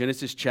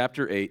Genesis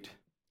chapter 8,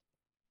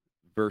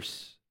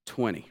 verse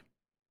 20.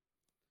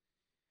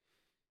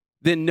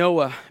 Then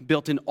Noah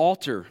built an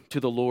altar to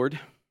the Lord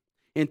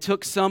and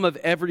took some of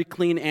every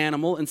clean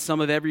animal and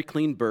some of every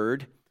clean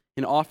bird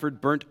and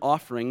offered burnt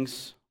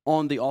offerings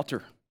on the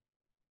altar.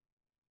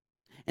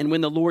 And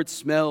when the Lord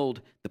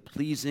smelled the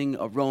pleasing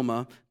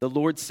aroma, the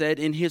Lord said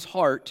in his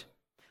heart,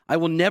 I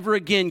will never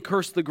again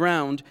curse the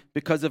ground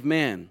because of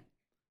man,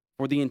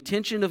 for the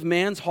intention of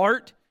man's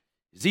heart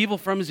is evil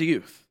from his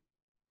youth.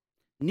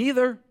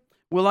 Neither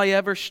will I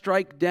ever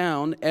strike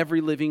down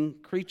every living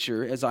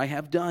creature as I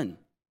have done.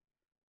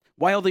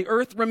 While the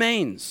earth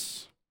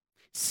remains,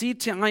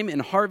 seed time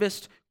and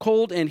harvest,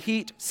 cold and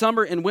heat,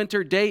 summer and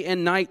winter, day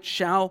and night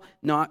shall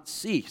not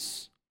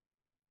cease.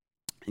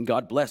 And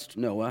God blessed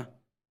Noah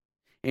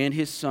and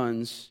his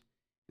sons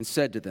and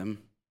said to them,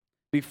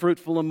 be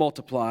fruitful and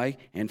multiply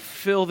and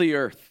fill the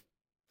earth.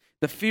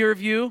 The fear of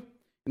you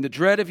and the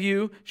dread of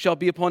you shall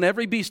be upon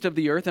every beast of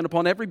the earth and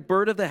upon every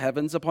bird of the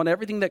heavens, upon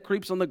everything that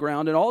creeps on the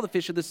ground and all the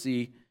fish of the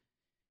sea.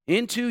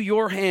 Into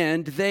your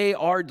hand they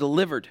are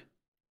delivered.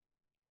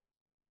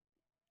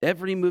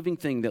 Every moving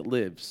thing that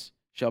lives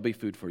shall be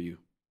food for you.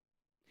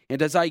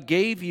 And as I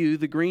gave you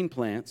the green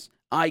plants,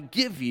 I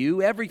give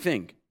you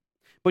everything.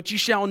 But you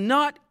shall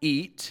not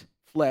eat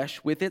flesh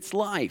with its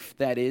life,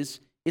 that is,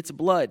 its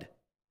blood.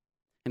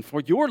 And for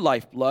your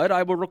lifeblood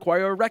I will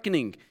require a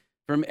reckoning.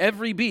 From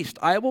every beast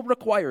I will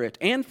require it,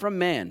 and from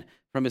man.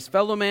 From his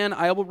fellow man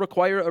I will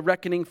require a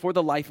reckoning for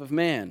the life of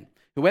man.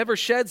 Whoever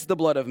sheds the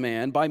blood of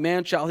man, by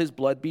man shall his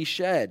blood be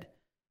shed.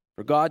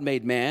 For God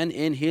made man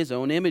in his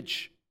own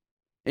image.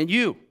 And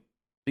you,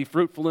 be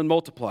fruitful and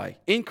multiply,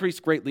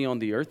 increase greatly on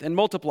the earth, and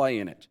multiply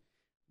in it.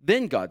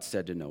 Then God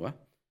said to Noah,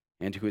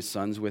 and to his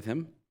sons with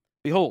him,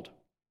 behold,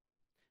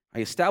 I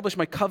establish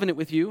my covenant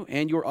with you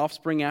and your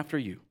offspring after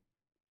you,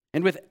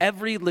 and with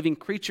every living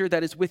creature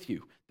that is with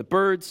you, the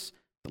birds,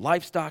 the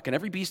livestock, and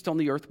every beast on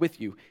the earth with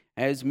you,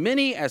 as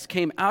many as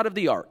came out of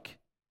the ark.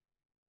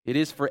 It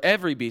is for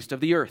every beast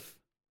of the earth.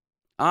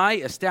 I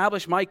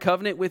establish my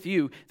covenant with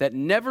you that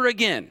never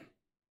again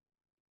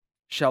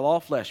shall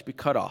all flesh be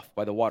cut off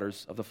by the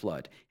waters of the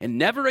flood, and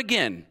never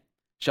again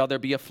shall there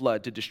be a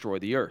flood to destroy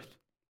the earth.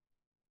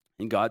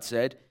 And God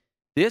said,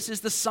 this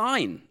is the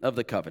sign of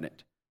the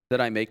covenant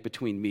that I make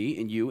between me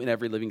and you and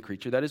every living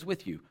creature that is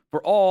with you,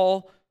 for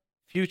all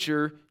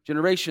future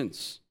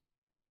generations.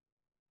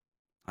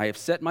 I have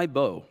set my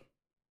bow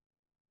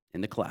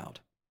in the cloud,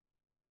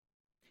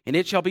 and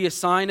it shall be a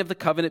sign of the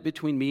covenant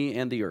between me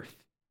and the earth.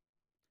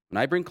 When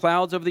I bring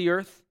clouds over the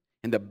earth,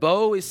 and the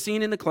bow is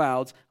seen in the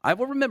clouds, I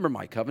will remember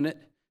my covenant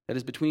that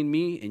is between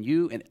me and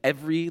you and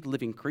every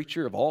living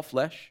creature of all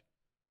flesh.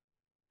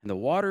 And the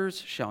waters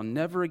shall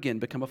never again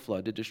become a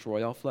flood to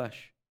destroy all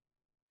flesh.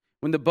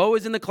 When the bow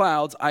is in the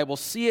clouds, I will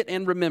see it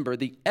and remember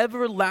the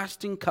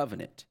everlasting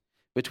covenant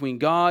between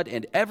God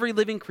and every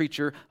living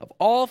creature of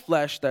all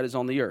flesh that is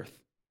on the earth.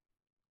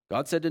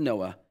 God said to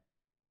Noah,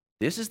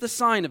 this is the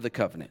sign of the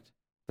covenant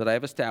that I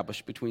have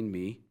established between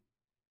me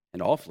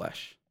and all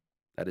flesh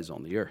that is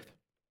on the earth.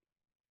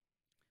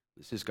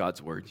 This is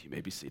God's word. You may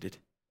be seated.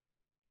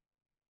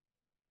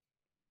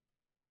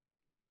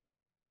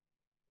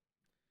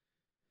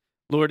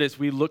 Lord, as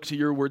we look to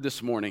your word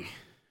this morning,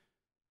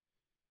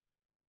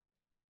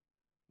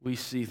 we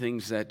see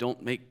things that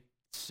don't make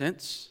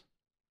sense.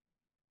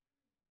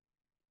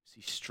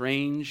 We see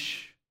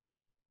strange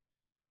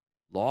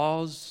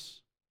laws.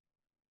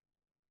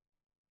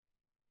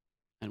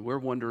 And we're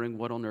wondering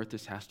what on earth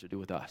this has to do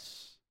with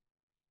us.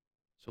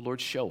 So, Lord,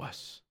 show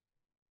us.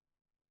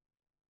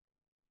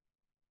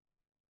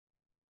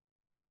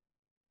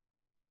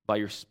 By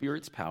your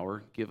Spirit's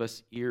power, give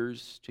us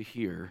ears to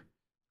hear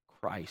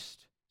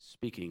Christ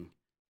speaking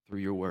through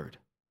your word.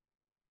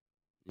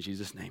 In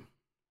Jesus' name,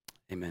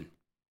 amen.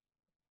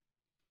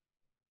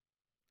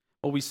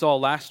 Well, we saw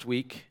last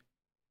week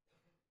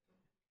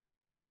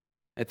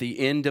at the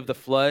end of the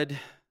flood,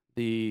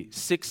 the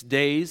 6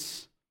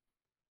 days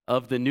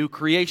of the new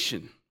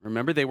creation.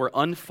 Remember, they were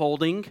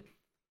unfolding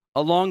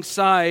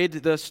alongside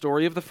the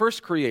story of the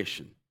first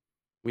creation.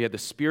 We had the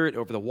Spirit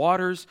over the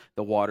waters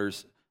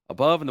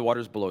above and the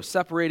waters below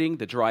separating,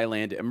 the dry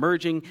land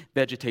emerging,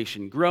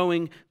 vegetation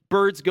growing,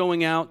 birds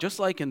going out, just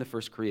like in the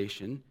first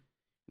creation.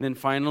 And then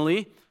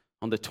finally,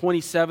 on the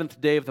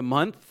 27th day of the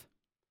month,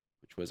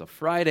 which was a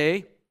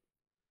Friday,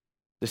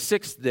 the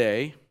 6th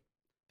day,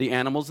 the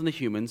animals and the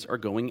humans are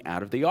going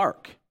out of the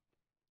ark.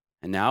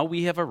 And now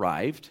we have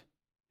arrived,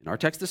 in our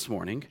text this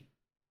morning,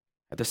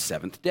 at the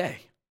 7th day.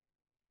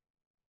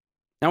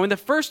 Now in the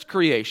first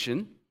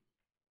creation,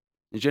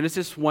 in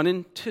Genesis 1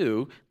 and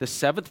 2, the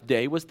 7th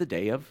day was the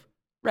day of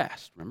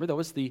rest. Remember, that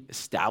was the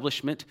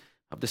establishment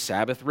of the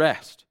Sabbath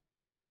rest.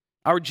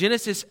 Our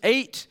Genesis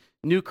 8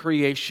 new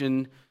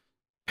creation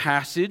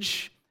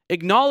passage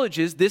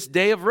acknowledges this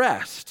day of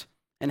rest.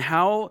 And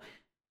how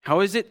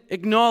is it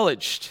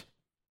acknowledged?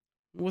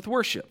 With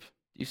worship.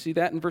 Do you see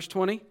that in verse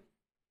 20?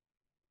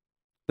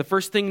 The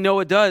first thing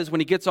Noah does when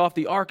he gets off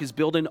the ark is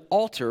build an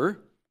altar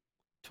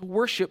to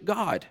worship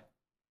God.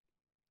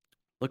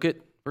 Look at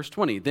verse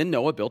 20. Then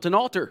Noah built an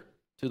altar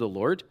to the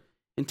Lord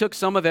and took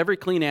some of every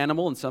clean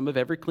animal and some of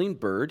every clean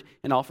bird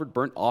and offered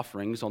burnt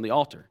offerings on the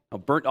altar. Now,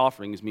 burnt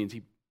offerings means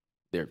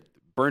they're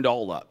burned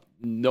all up.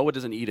 Noah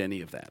doesn't eat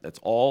any of that. That's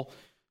all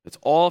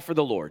for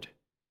the Lord.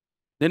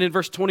 Then in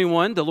verse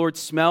 21, the Lord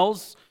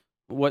smells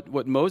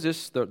what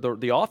Moses,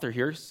 the author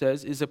here,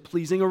 says is a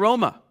pleasing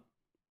aroma.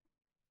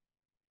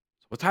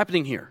 What's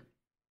happening here?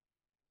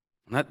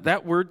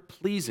 That word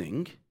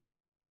pleasing,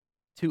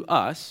 to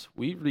us,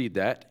 we read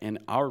that, and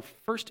our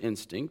first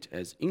instinct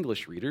as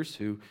English readers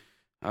who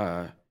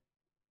don't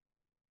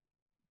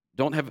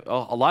have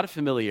a lot of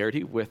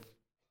familiarity with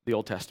the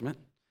Old Testament,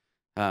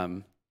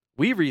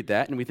 we read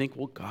that and we think,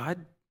 well,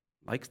 God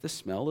likes the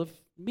smell of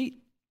meat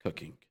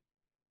cooking,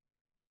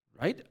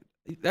 right?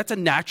 That's a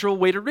natural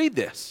way to read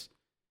this.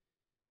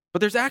 But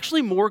there's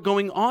actually more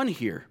going on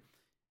here.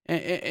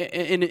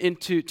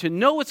 And to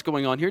know what's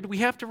going on here, we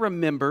have to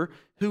remember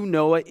who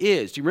Noah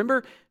is. Do you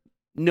remember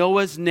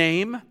Noah's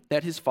name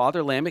that his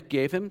father Lamech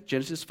gave him?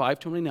 Genesis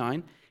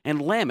 5:29.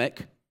 And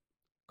Lamech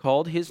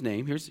called his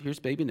name, here's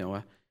baby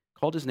Noah,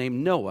 called his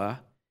name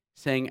Noah,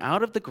 saying,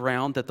 out of the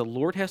ground that the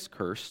Lord has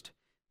cursed,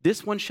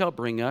 this one shall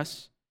bring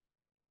us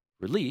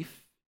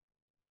relief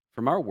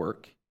from our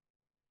work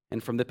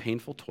and from the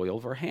painful toil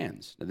of our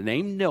hands. Now, the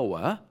name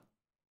Noah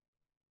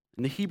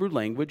in the Hebrew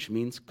language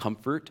means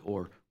comfort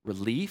or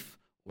relief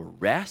or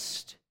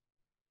rest.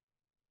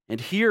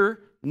 And here,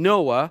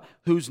 Noah,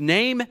 whose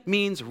name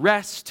means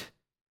rest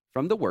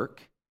from the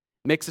work,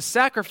 makes a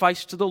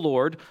sacrifice to the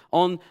Lord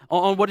on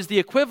what is the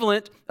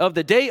equivalent of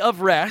the day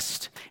of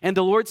rest, and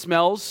the Lord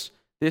smells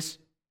this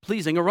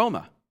pleasing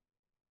aroma.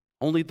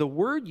 Only the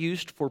word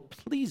used for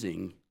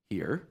pleasing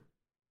here,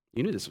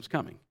 you knew this was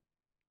coming,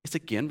 is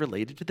again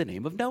related to the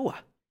name of Noah,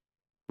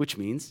 which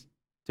means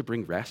to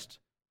bring rest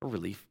or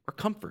relief or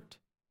comfort.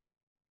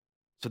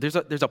 So there's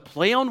a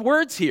play on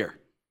words here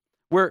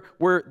where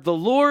the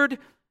Lord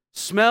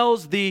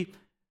smells the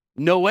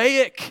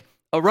Noahic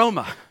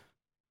aroma.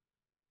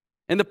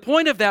 And the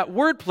point of that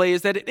wordplay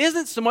is that it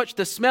isn't so much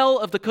the smell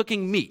of the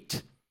cooking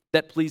meat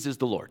that pleases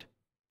the Lord.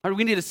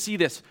 We need to see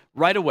this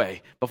right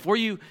away.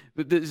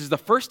 This is the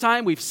first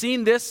time we've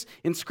seen this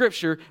in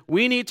Scripture.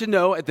 We need to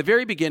know at the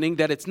very beginning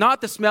that it's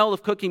not the smell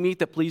of cooking meat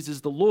that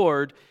pleases the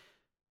Lord,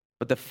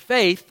 but the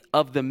faith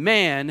of the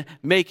man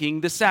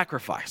making the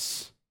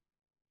sacrifice.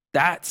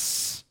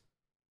 That's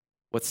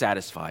what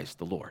satisfies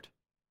the Lord.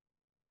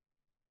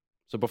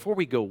 So before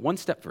we go one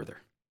step further,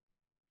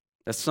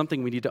 that's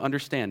something we need to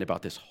understand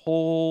about this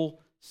whole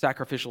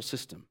sacrificial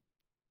system.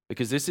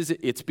 Because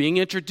it's being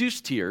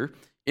introduced here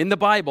in the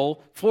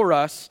Bible for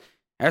us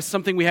as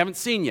something we haven't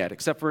seen yet,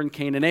 except for in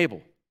Cain and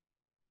Abel.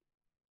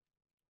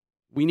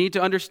 We need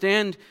to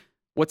understand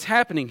what's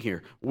happening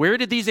here. Where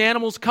did these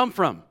animals come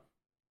from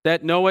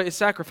that Noah is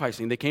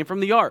sacrificing? They came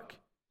from the ark.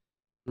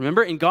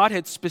 Remember, and God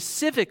had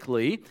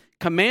specifically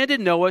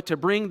commanded Noah to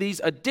bring these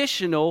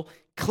additional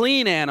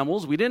clean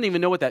animals. We didn't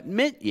even know what that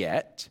meant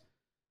yet.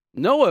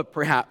 Noah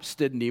perhaps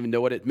didn't even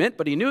know what it meant,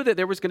 but he knew that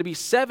there was going to be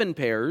 7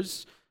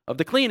 pairs of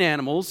the clean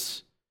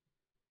animals,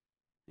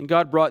 and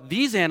God brought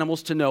these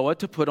animals to Noah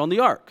to put on the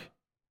ark.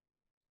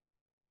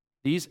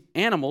 These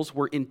animals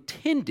were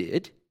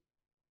intended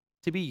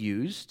to be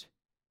used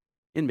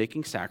in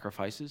making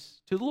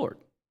sacrifices to the Lord.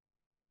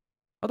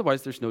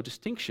 Otherwise, there's no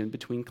distinction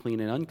between clean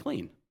and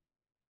unclean.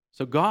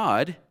 So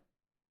God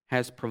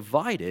has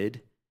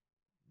provided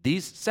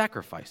these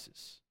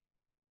sacrifices.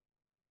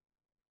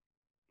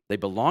 They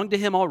belong to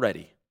him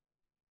already.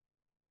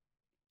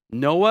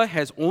 Noah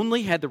has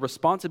only had the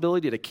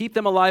responsibility to keep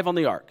them alive on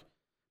the ark,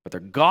 but they're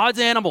God's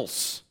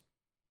animals.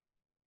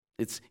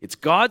 It's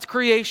God's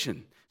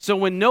creation. So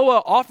when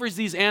Noah offers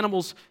these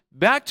animals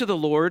back to the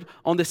Lord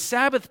on the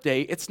Sabbath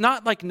day, it's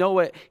not like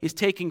Noah is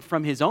taking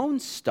from his own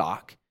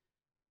stock.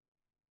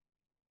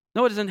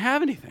 Noah doesn't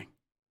have anything,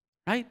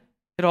 right?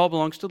 It all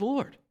belongs to the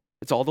Lord.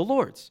 It's all the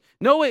Lord's.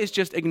 Noah is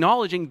just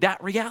acknowledging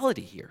that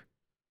reality here.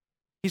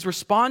 He's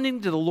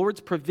responding to the Lord's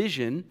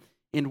provision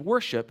in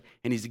worship,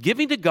 and he's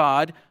giving to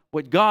God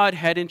what God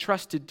had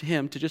entrusted to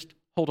him to just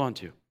hold on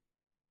to.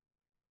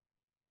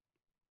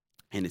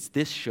 And it's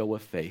this show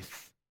of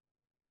faith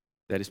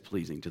that is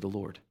pleasing to the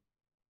Lord.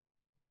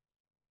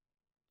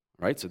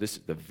 All right, so this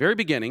is the very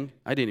beginning.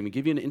 I didn't even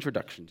give you an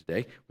introduction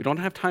today. We don't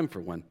have time for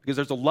one because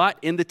there's a lot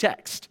in the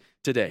text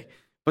today.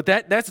 But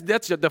that's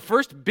the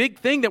first big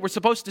thing that we're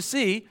supposed to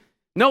see.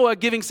 Noah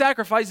giving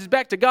sacrifices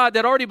back to God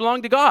that already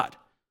belonged to God.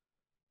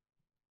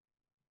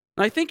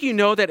 And I think you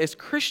know that as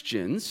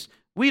Christians,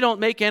 we don't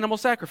make animal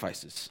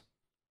sacrifices.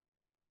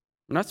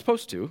 We're not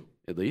supposed to,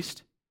 at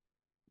least.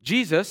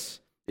 Jesus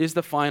is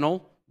the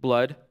final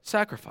blood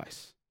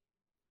sacrifice.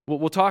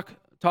 We'll talk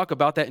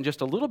about that in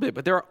just a little bit,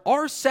 but there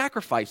are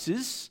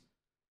sacrifices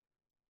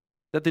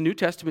that the New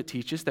Testament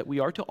teaches that we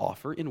are to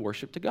offer in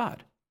worship to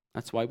God.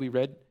 That's why we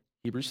read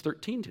Hebrews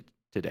 13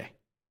 today.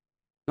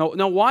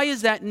 Now, why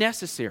is that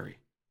necessary?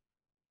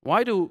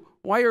 Why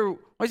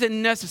is it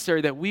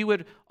necessary that we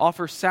would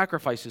offer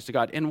sacrifices to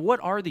God? And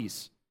what are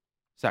these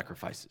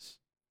sacrifices?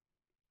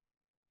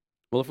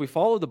 Well, if we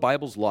follow the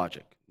Bible's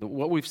logic,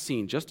 what we've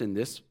seen just in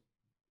this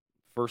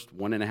first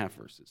 1.5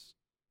 verses.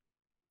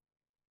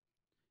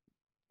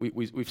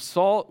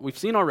 We've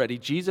seen already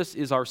Jesus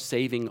is our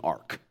saving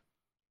ark,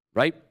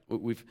 right?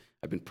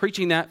 I've been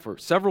preaching that for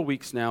several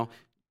weeks now.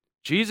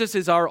 Jesus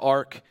is our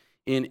ark.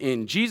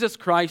 In Jesus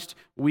Christ,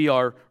 we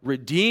are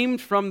redeemed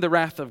from the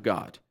wrath of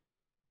God.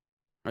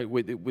 Right?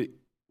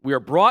 We are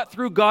brought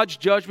through God's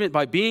judgment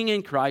by being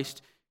in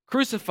Christ,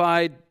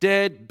 crucified,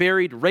 dead,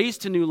 buried,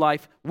 raised to new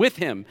life with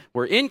him.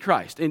 We're in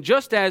Christ. And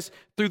just as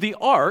through the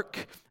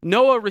ark,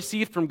 Noah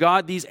received from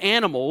God these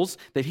animals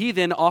that he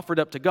then offered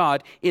up to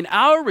God, in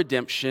our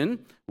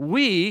redemption,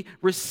 we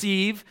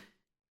receive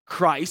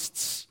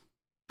Christ's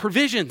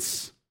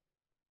provisions,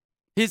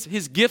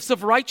 his gifts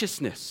of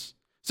righteousness.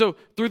 So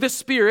through the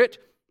Spirit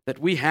that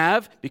we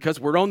have, because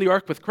we're on the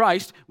ark with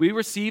Christ, we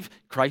receive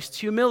Christ's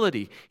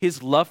humility,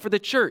 his love for the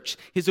church,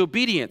 his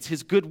obedience,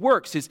 his good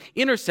works, his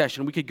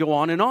intercession. We could go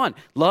on and on.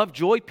 Love,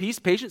 joy, peace,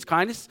 patience,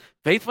 kindness,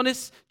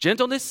 faithfulness,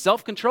 gentleness,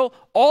 self-control.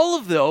 All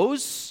of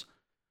those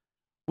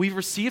we've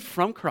received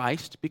from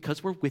Christ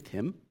because we're with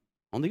him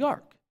on the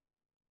ark,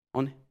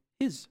 on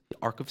his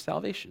ark of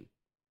salvation.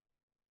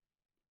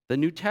 The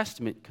New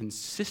Testament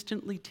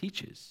consistently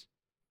teaches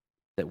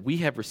that we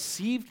have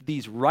received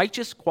these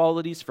righteous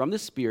qualities from the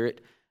Spirit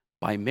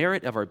by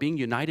merit of our being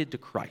united to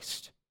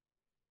Christ,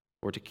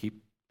 or to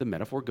keep the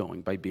metaphor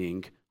going, by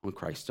being on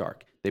Christ's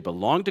ark. They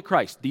belong to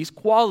Christ. These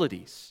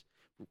qualities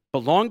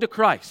belong to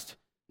Christ,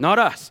 not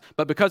us.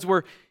 But because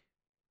we're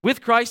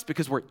with Christ,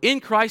 because we're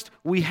in Christ,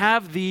 we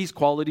have these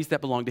qualities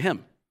that belong to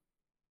him.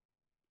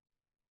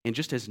 And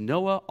just as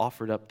Noah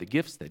offered up the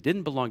gifts that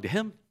didn't belong to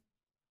him,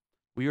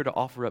 we are to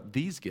offer up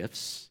these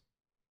gifts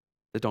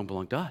that don't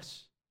belong to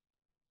us.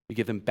 We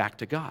give them back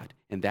to God,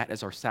 and that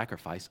is our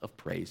sacrifice of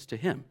praise to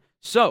him.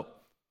 So,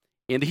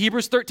 in the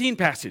Hebrews 13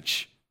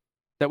 passage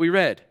that we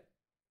read,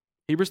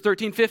 Hebrews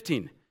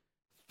 13:15,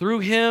 through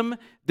him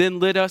then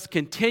let us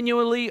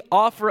continually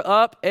offer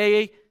up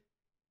a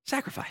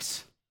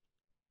sacrifice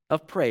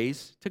of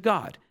praise to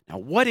God. Now,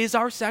 what is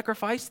our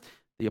sacrifice?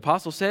 The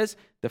apostle says,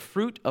 the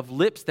fruit of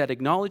lips that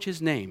acknowledge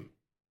his name.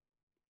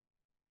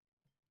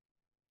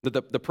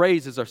 The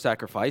praise is our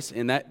sacrifice,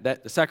 and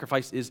that the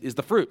sacrifice is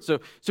the fruit. So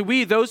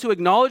we, those who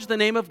acknowledge the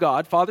name of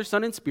God, Father,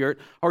 Son, and Spirit,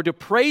 are to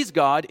praise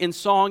God in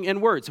song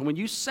and words. And when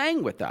you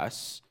sang with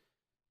us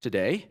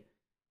today,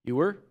 you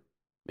were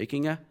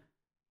making a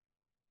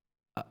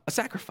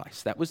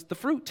sacrifice. That was the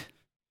fruit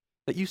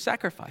that you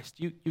sacrificed.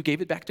 You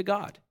gave it back to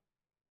God.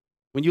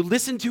 When you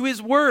listen to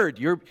his word,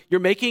 you're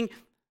making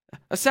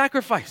a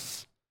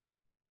sacrifice.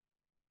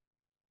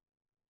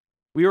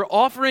 We are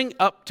offering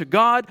up to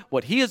God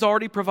what he has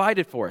already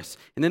provided for us.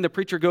 And then the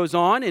preacher goes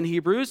on in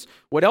Hebrews,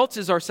 what else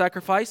is our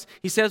sacrifice?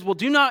 He says, well,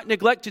 do not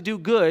neglect to do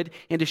good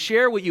and to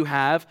share what you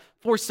have,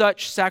 for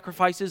such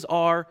sacrifices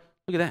are,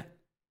 look at that,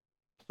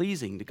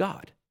 pleasing to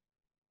God.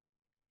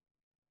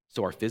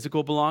 So our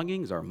physical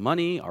belongings, our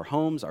money, our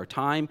homes, our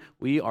time,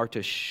 we are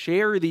to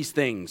share these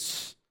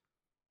things,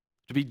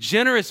 to be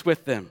generous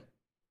with them.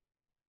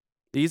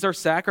 These are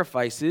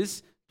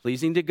sacrifices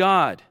pleasing to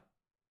God.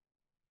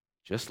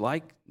 Just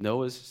like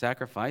Noah's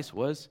sacrifice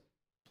was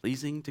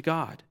pleasing to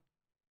God.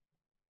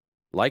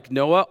 Like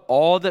Noah,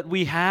 all that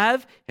we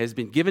have has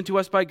been given to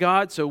us by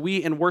God, so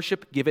we in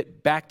worship give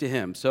it back to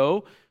him.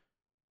 So,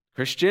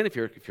 Christian, if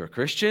you're a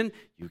Christian,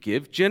 you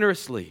give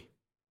generously.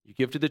 You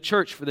give to the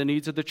church for the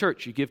needs of the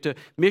church. You give to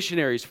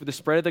missionaries for the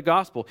spread of the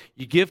gospel.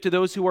 You give to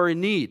those who are in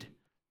need.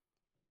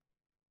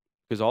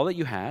 Because all that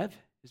you have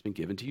has been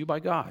given to you by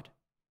God.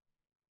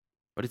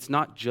 But it's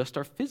not just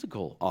our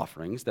physical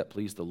offerings that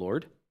please the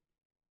Lord.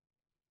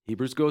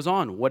 Hebrews goes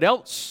on. What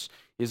else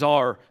is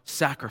our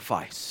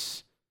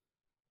sacrifice?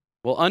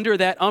 Well, under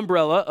that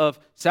umbrella of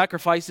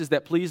sacrifices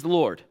that please the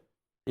Lord,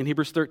 in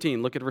Hebrews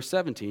 13, look at verse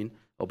 17,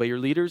 obey your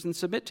leaders and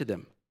submit to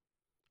them.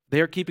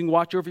 They are keeping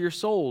watch over your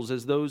souls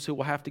as those who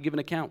will have to give an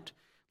account.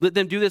 Let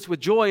them do this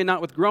with joy and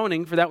not with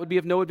groaning, for that would be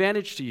of no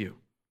advantage to you.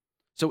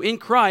 So in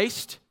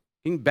Christ,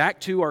 getting back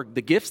to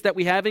the gifts that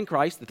we have in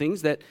Christ, the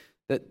things that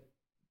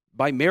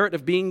by merit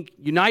of being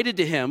united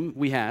to him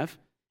we have,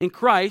 in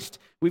Christ,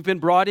 we've been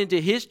brought into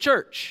his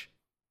church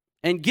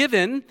and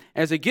given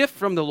as a gift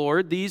from the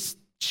Lord these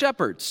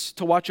shepherds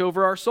to watch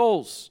over our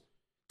souls,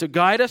 to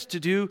guide us to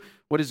do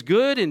what is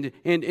good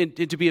and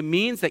to be a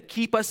means that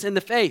keep us in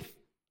the faith.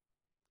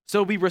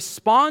 So we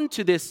respond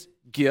to this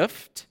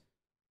gift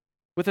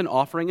with an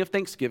offering of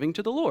thanksgiving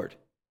to the Lord.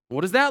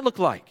 What does that look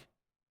like?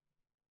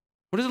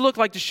 What does it look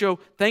like to show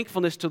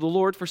thankfulness to the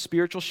Lord for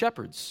spiritual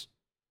shepherds?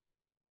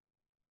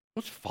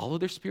 Let's follow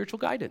their spiritual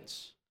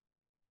guidance.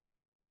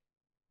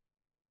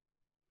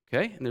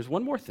 Okay, and there's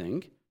one more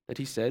thing that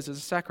he says is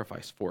a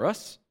sacrifice for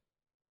us.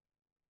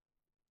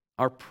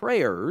 Our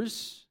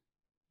prayers,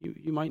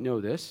 you might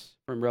know this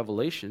from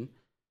Revelation,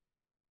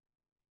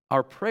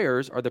 our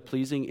prayers are the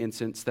pleasing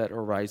incense that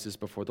arises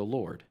before the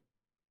Lord.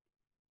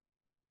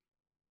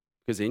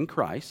 Because in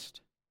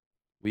Christ,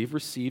 we've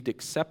received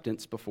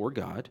acceptance before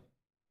God,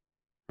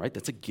 right?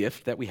 That's a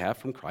gift that we have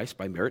from Christ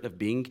by merit of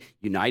being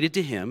united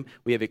to him.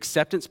 We have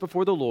acceptance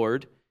before the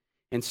Lord,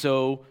 and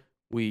so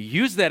we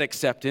use that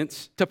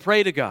acceptance to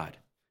pray to God.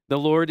 the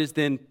Lord is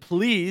then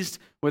pleased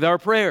with our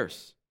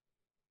prayers.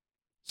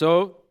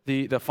 So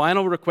the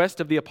final request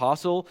of the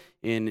apostle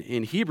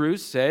in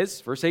Hebrews says,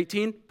 verse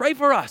 18, pray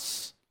for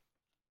us.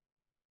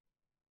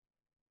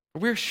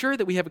 We're sure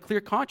that we have a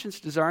clear conscience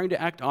desiring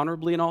to act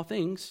honorably in all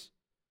things.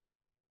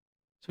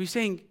 So he's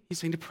saying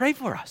to pray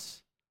for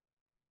us,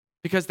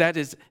 because that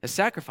is a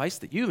sacrifice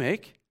that you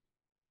make,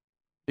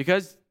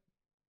 because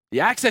the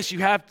access you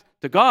have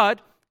to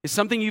God is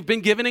something you've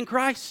been given in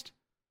Christ.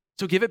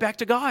 So give it back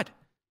to God.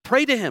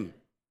 Pray to him.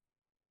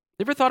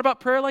 You ever thought about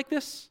prayer like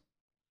this?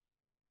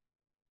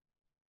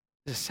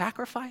 It's a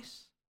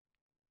sacrifice.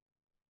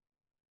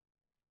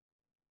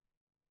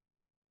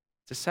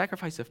 It's a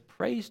sacrifice of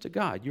praise to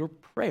God. Your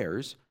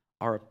prayers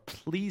are a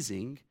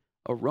pleasing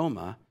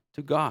aroma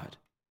to God.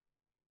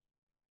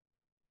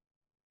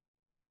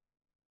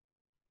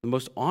 The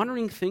most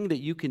honoring thing that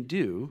you can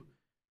do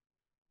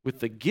with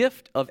the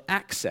gift of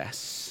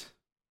access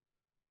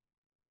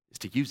is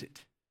to use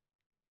it.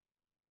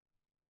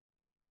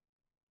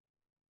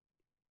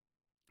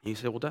 And you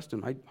say, well,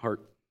 Dustin, my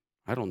heart,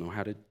 I don't know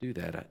how to do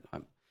that.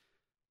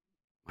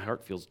 My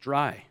heart feels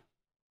dry.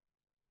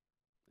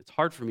 It's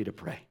hard for me to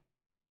pray.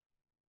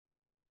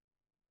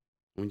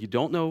 When you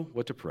don't know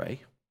what to pray,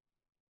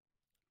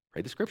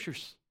 pray the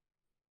scriptures.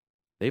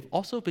 They've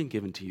also been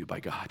given to you by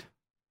God.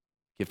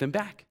 Give them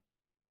back.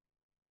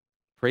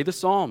 Pray the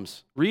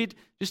Psalms.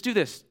 Just do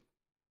this.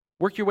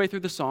 Work your way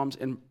through the Psalms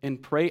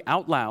and pray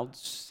out loud.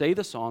 Say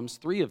the Psalms,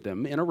 3 of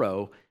them in a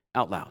row,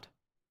 out loud.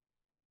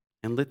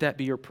 And let that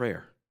be your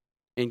prayer.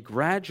 And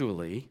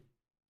gradually,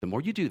 the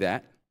more you do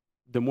that,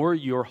 the more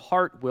your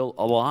heart will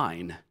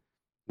align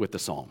with the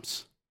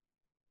Psalms.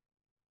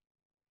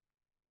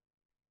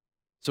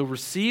 So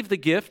receive the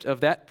gift of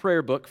that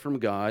prayer book from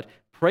God,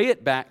 pray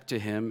it back to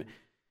him,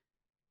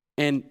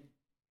 and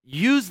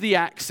use the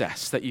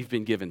access that you've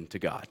been given to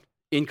God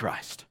in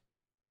Christ.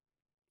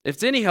 If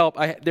it's any help,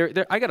 I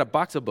got a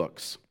box of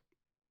books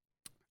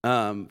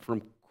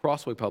from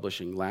Crossway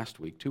Publishing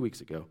last week, 2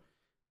 weeks ago.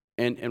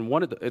 And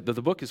one of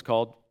the book is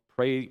called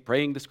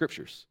Praying the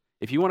Scriptures.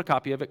 If you want a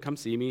copy of it, come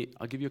see me.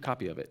 I'll give you a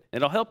copy of it.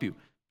 And I'll help you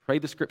pray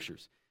the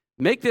Scriptures.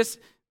 Let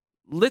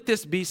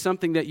this be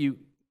something that you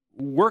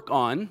work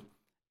on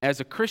as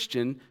a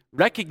Christian,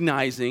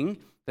 recognizing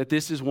that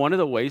this is one of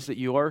the ways that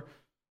you are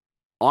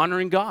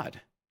honoring God.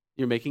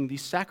 You're making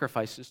these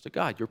sacrifices to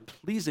God. You're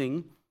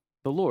pleasing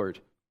the Lord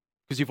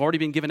because you've already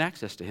been given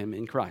access to him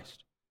in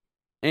Christ.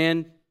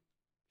 And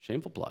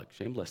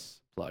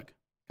shameless plug.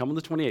 Come on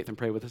the 28th and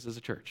pray with us as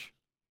a church.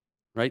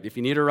 Right? If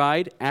you need a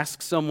ride,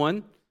 ask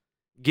someone.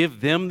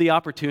 Give them the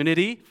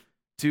opportunity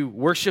to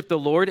worship the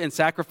Lord and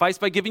sacrifice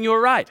by giving you a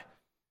ride.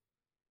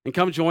 And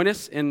come join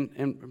us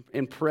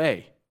and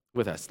pray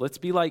with us. Let's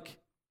be like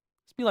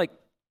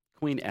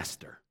Queen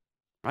Esther.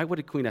 Right? What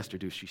did Queen Esther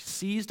do? She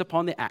seized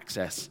upon the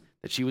access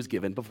that she was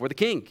given before the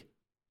king.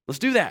 Let's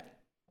do that.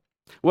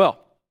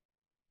 Well,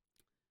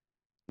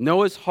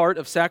 Noah's heart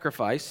of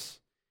sacrifice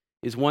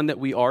is one that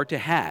we are to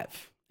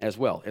have as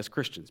well as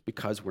Christians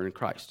because we're in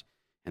Christ.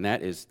 And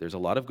there's a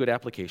lot of good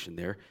application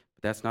there,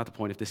 but that's not the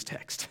point of this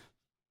text.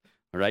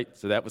 All right?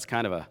 So that was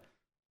kind of a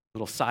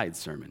little side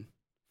sermon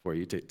for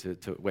you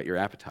to whet your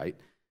appetite.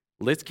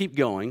 Let's keep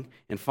going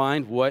and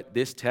find what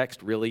this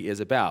text really is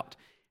about.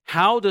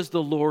 How does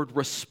the Lord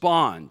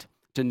respond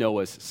to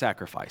Noah's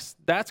sacrifice?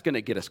 That's going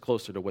to get us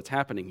closer to what's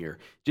happening here.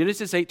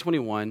 Genesis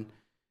 8:21,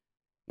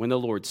 when the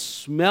Lord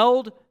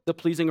smelled the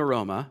pleasing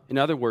aroma, in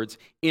other words,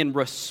 in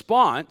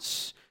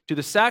response to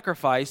the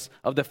sacrifice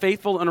of the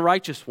faithful and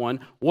righteous one,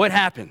 what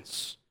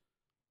happens?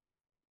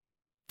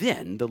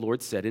 Then the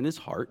Lord said in his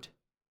heart,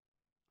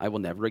 I will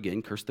never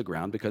again curse the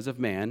ground because of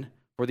man,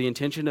 for the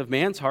intention of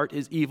man's heart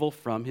is evil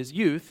from his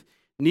youth.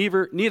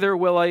 Neither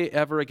will I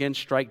ever again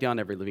strike down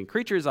every living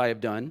creature as I have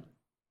done,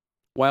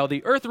 while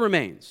the earth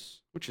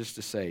remains, which is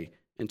to say,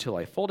 until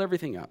I fold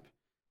everything up.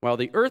 While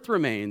the earth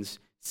remains,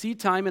 seed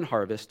time and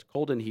harvest,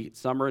 cold and heat,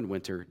 summer and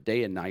winter,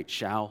 day and night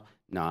shall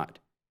not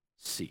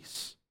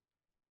cease.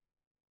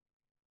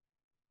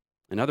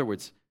 In other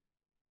words,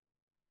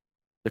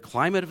 the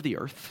climate of the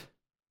earth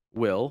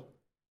will,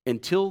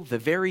 until the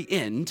very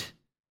end,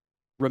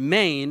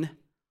 remain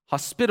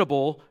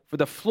hospitable for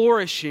the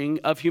flourishing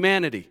of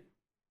humanity.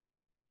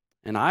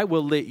 And I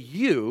will let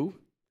you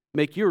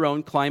make your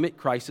own climate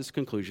crisis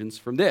conclusions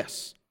from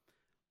this.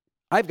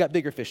 I've got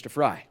bigger fish to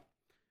fry.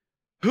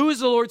 Who is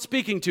the Lord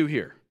speaking to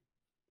here?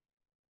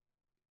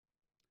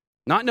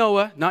 Not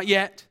Noah, not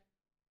yet.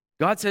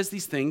 God says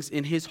these things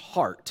in his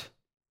heart.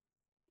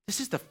 This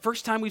is the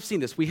first time we've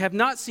seen this. We have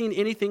not seen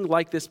anything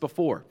like this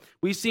before.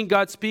 We've seen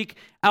God speak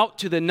out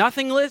to the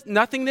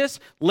nothingness,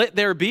 let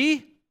there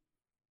be,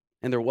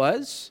 and there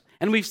was.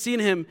 And we've seen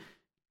him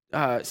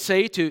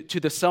say to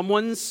the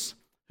someones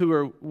who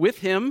are with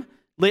him,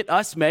 let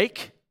us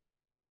make.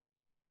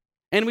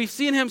 And we've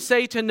seen him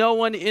say to no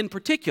one in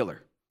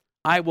particular,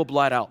 I will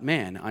blot out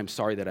man. I'm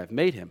sorry that I've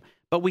made him.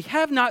 But we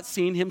have not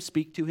seen him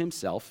speak to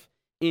himself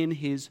in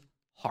his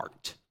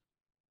heart.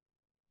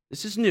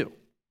 This is new.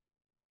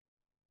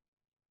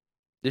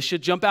 This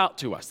should jump out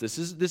to us. This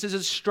is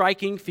a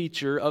striking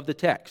feature of the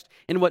text.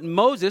 And what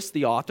Moses,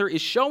 the author,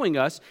 is showing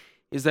us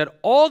is that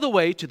all the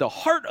way to the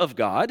heart of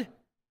God,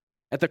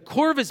 at the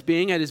core of his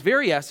being, at his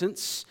very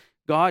essence,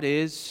 God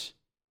is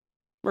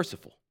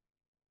merciful.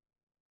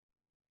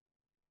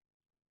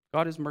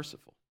 God is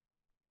merciful.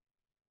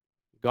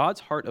 God's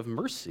heart of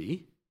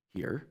mercy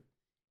here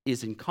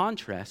is in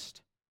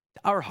contrast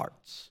to our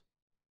hearts.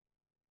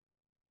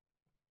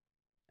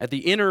 At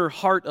the inner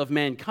heart of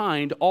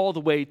mankind, all the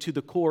way to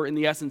the core and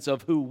the essence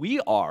of who we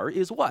are,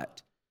 is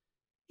what?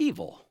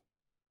 Evil.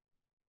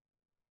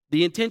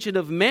 The intention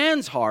of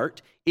man's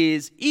heart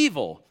is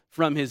evil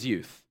from his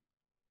youth.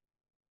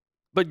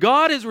 But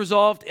God is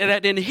resolved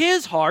that in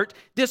his heart,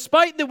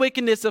 despite the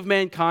wickedness of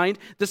mankind,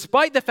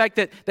 despite the fact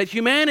that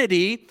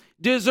humanity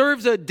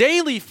deserves a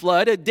daily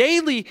flood, a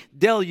daily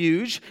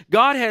deluge,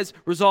 God has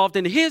resolved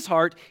in his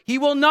heart, he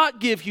will not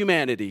give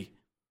humanity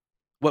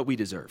what we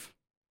deserve.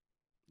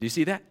 Do you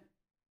see that?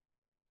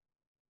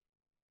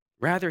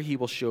 Rather, he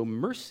will show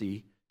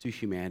mercy to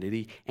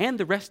humanity and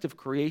the rest of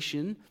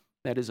creation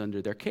that is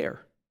under their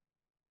care.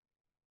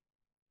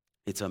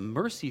 It's a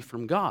mercy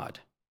from God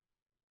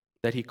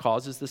that he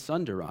causes the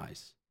sun to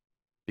rise,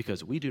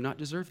 because we do not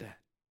deserve that.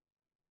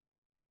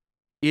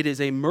 It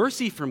is a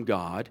mercy from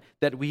God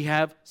that we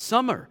have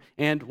summer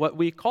and what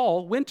we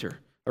call winter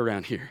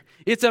around here.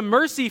 It's a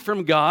mercy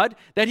from God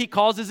that he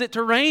causes it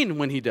to rain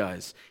when he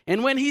does,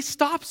 and when he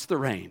stops the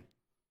rain.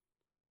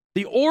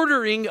 The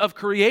ordering of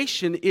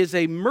creation is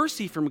a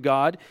mercy from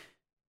God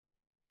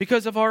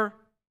because of our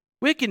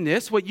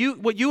wickedness. What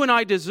you and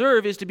I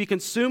deserve is to be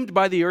consumed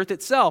by the earth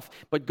itself.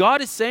 But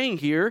God is saying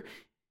here,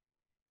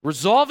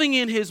 resolving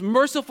in his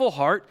merciful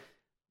heart,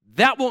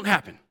 that won't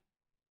happen.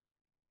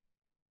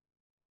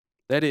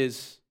 That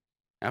is,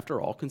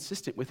 after all,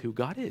 consistent with who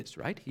God is,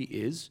 right? He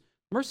is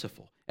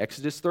merciful.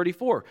 Exodus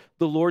 34,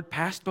 the Lord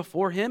passed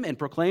before him and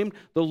proclaimed,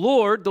 the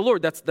Lord,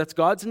 that's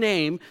God's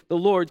name, the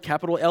Lord,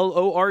 capital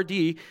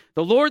L-O-R-D,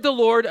 the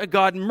Lord, a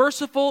God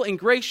merciful and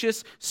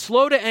gracious,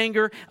 slow to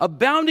anger,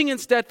 abounding in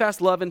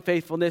steadfast love and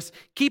faithfulness,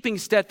 keeping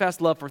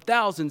steadfast love for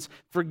thousands,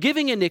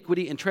 forgiving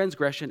iniquity and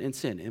transgression and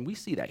sin. And we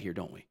see that here,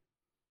 don't we?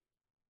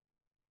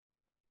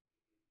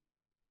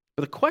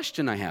 But the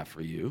question I have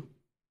for you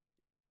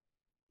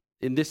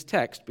in this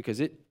text, because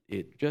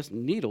it just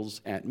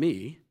needles at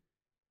me,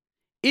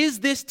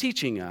 is this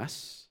teaching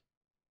us,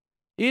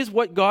 is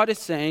what God is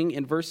saying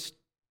in verse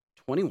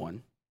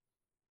 21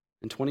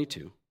 and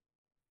 22,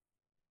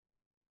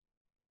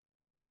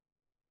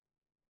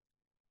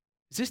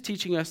 is this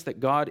teaching us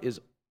that God is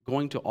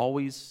going to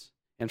always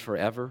and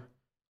forever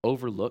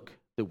overlook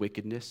the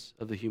wickedness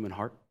of the human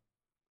heart?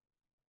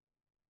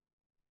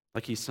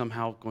 Like he's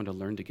somehow going to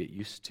learn to get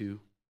used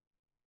to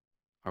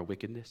our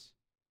wickedness?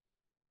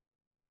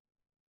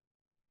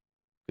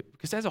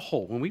 Because as a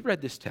whole, when we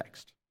read this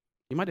text,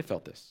 you might have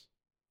felt this.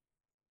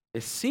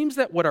 It seems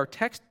that what our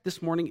text this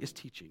morning is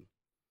teaching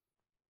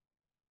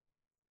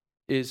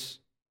is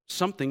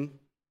something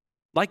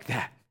like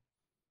that.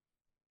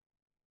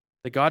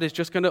 That God is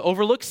just going to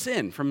overlook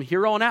sin from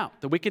here on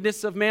out. The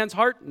wickedness of man's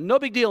heart, no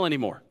big deal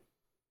anymore.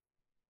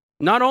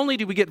 Not only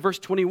do we get verse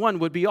 21,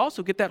 would we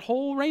also get that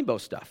whole rainbow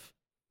stuff.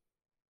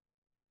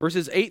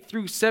 Verses 8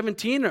 through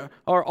 17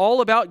 are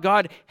all about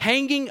God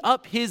hanging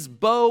up his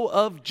bow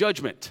of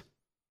judgment.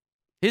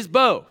 His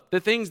bow, the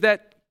things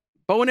that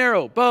bow and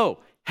arrow, bow,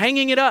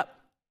 hanging it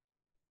up.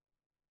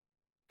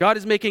 God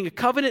is making a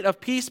covenant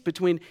of peace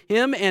between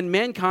him and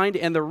mankind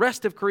and the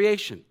rest of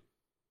creation.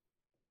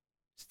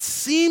 It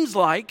seems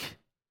like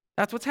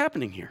that's what's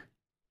happening here.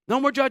 No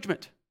more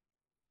judgment.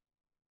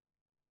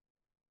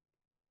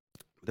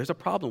 There's a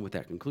problem with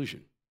that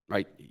conclusion,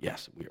 right?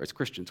 Yes, as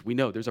Christians, we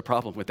know there's a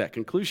problem with that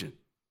conclusion.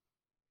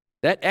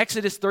 That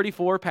Exodus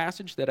 34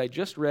 passage that I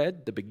just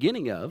read, the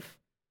beginning of,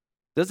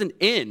 doesn't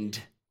end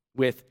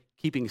with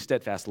keeping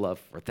steadfast love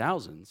for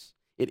thousands.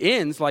 It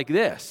ends like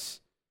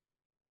this: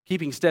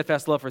 keeping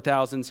steadfast love for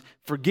thousands,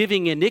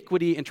 forgiving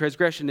iniquity and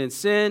transgression and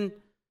sin,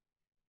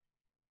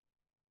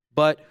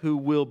 but who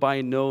will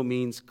by no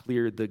means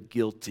clear the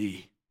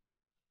guilty,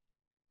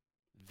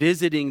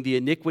 visiting the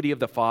iniquity of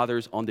the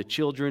fathers on the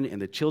children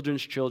and the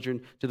children's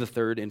children to the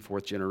third and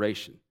fourth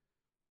generation.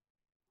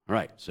 All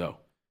right, so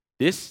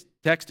this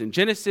text in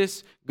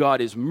Genesis,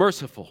 God is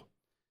merciful.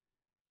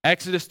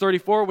 Exodus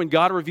 34, when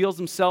God reveals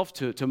himself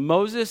to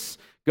Moses,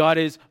 God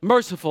is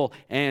merciful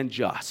and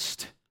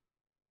just.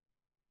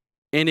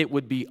 And it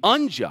would be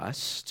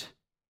unjust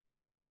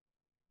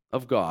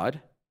of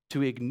God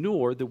to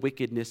ignore the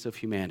wickedness of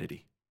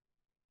humanity.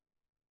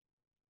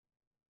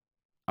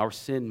 Our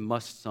sin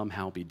must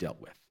somehow be dealt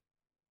with.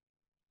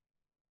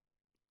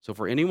 So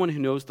for anyone who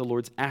knows the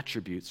Lord's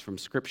attributes from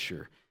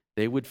Scripture,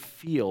 they would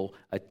feel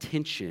a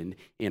tension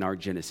in our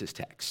Genesis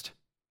text.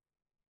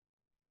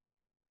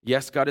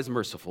 Yes, God is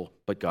merciful,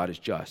 but God is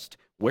just.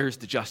 Where's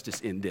the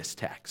justice in this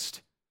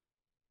text?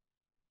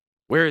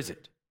 Where is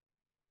it?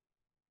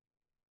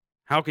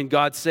 How can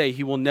God say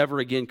he will never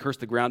again curse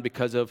the ground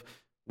because of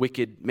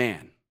wicked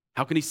man?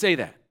 How can he say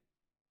that?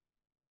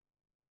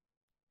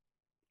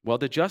 Well,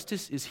 the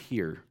justice is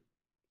here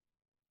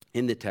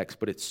in the text,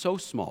 but it's so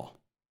small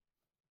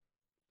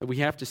that we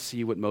have to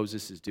see what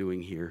Moses is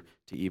doing here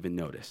to even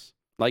notice.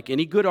 Like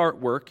any good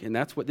artwork, and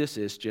that's what this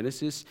is,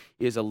 Genesis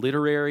is a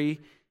literary,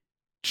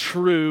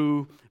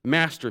 true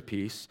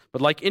masterpiece.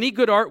 But like any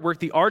good artwork,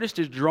 the artist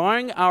is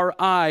drawing our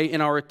eye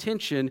and our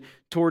attention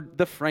toward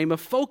the frame of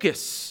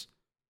focus.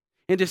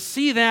 And to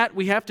see that,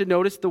 we have to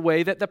notice the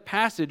way that the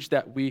passage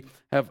that we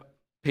have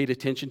paid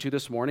attention to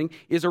this morning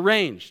is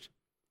arranged.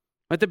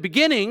 At the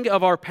beginning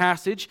of our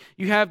passage,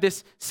 you have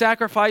this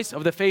sacrifice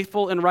of the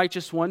faithful and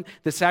righteous one,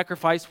 the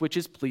sacrifice which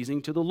is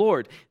pleasing to the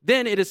Lord.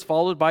 Then it is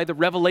followed by the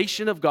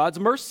revelation of God's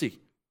mercy.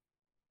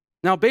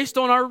 Now, based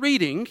on our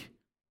reading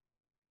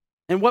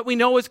and what we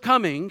know is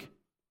coming,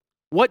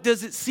 what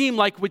does it seem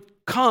like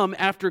would come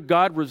after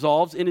God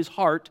resolves in his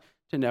heart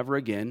to never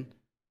again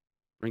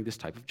bring this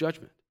type of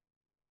judgment?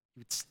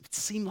 It would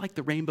seem like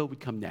the rainbow would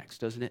come next,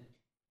 doesn't it?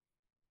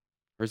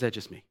 Or is that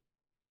just me?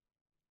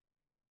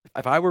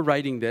 If I were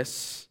writing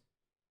this,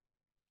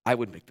 I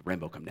would make the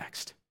rainbow come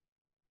next.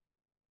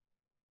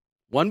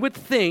 One would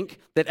think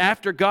that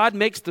after God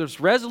makes this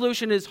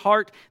resolution in his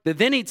heart, that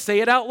then he'd say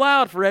it out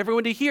loud for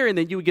everyone to hear, and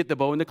then you would get the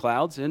bow in the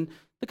clouds and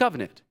the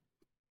covenant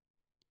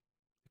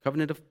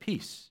of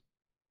peace.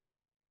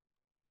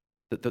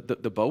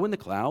 The bow in the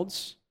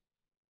clouds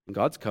and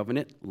God's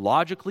covenant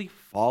logically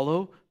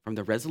follow from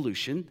the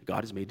resolution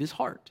God has made in his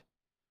heart.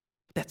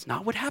 But that's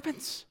not what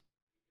happens.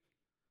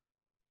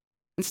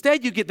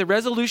 Instead, you get the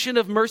resolution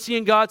of mercy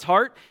in God's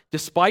heart,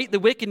 despite the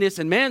wickedness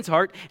in man's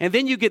heart, and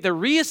then you get the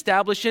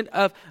reestablishment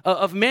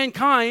of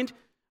mankind,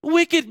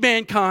 wicked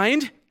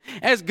mankind,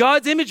 as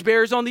God's image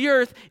bearers on the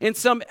earth, and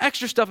some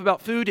extra stuff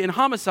about food and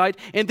homicide,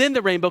 and then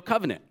the rainbow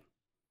covenant.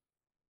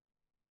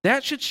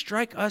 That should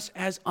strike us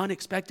as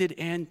unexpected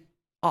and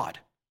odd.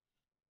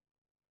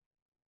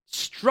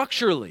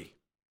 Structurally,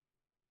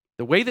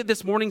 the way that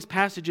this morning's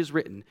passage is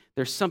written,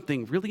 there's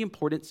something really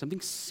important, something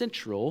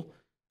central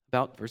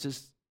about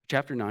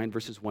chapter 9,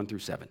 verses 1 through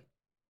 7.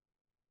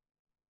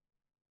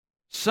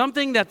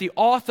 Something that the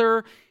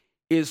author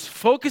is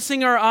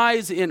focusing our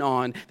eyes in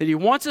on, that he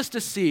wants us to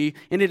see,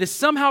 and it is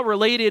somehow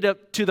related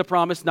to the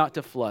promise not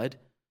to flood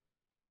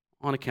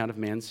on account of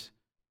man's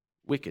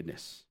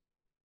wickedness.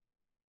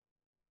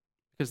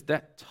 Because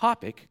that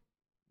topic,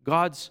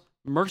 God's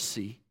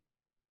mercy,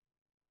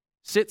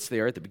 sits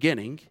there at the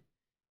beginning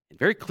and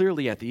very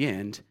clearly at the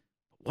end.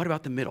 What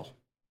about the middle?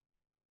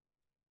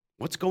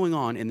 What's going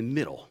on in the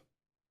middle?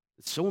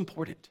 It's so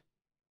important.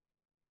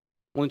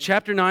 Well, in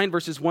chapter 9,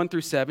 verses 1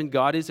 through 7,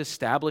 God is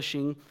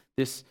establishing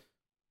this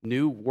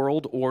new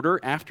world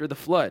order after the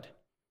flood.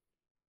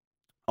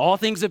 All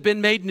things have been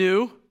made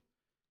new,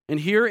 and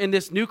here in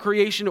this new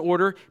creation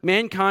order,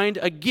 mankind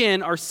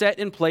again are set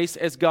in place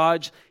as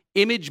God's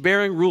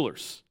image-bearing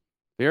rulers.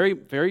 Very,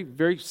 very,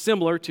 very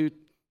similar to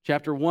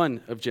chapter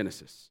 1 of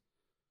Genesis.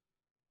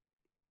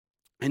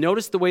 And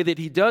notice the way that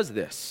he does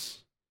this.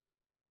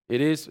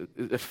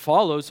 It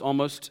follows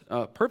almost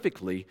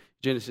perfectly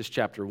Genesis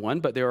chapter 1,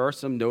 but there are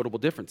some notable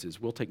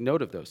differences. We'll take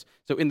note of those.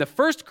 So in the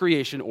first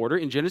creation order,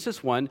 in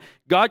Genesis 1,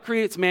 God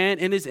creates man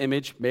in his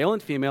image, male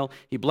and female.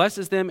 He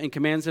blesses them and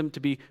commands them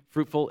to be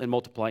fruitful and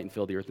multiply and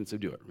fill the earth and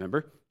subdue it.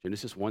 Remember?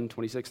 Genesis 1,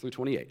 26 through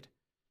 28.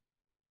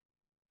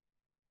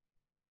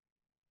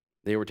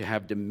 They were to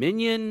have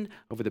dominion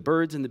over the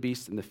birds and the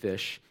beasts and the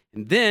fish.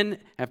 And then,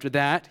 after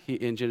that,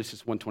 in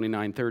Genesis 1,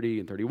 29, 30,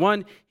 and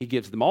 31, he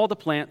gives them all the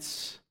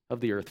plants of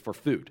the earth for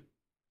food.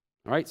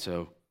 All right,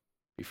 so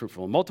be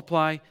fruitful and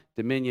multiply,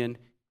 dominion,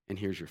 and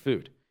here's your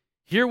food.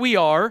 Here we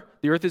are.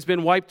 The earth has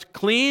been wiped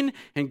clean,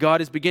 and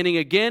God is beginning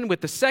again with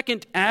the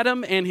second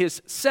Adam and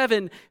his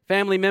 7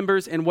 family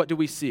members. And what do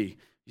we see?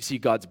 You see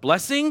God's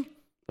blessing.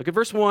 Look at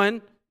verse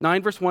 1,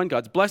 9 verse 1,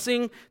 God's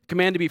blessing,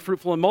 command to be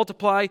fruitful and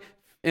multiply,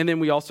 and then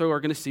we also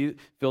are going to see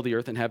fill the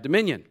earth and have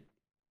dominion.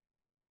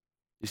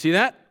 You see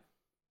that?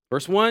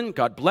 Verse 1,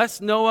 God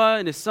blessed Noah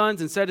and his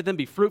sons and said to them,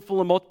 be fruitful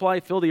and multiply,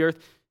 fill the earth.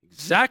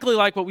 Exactly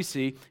like what we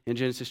see in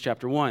Genesis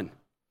chapter 1.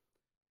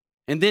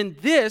 And then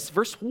this,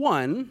 verse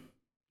 1,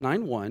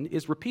 9:1,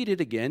 is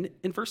repeated again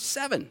in verse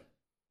 7.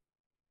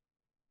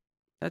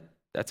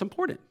 That's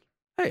important.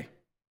 Hey,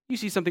 you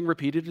see something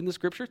repeated in the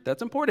scripture?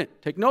 That's important.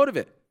 Take note of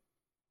it.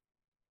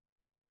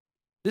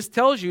 This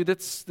tells you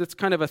that's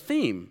kind of a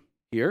theme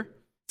here.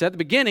 It's at the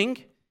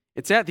beginning.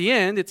 It's at the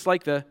end. It's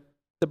like the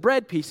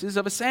bread pieces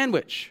of a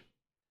sandwich.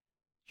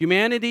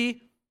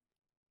 Humanity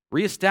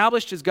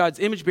reestablished as God's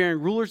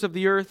image-bearing rulers of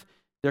the earth,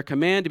 their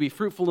command to be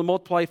fruitful and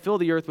multiply, fill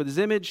the earth with his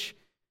image,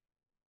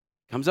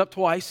 comes up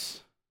twice.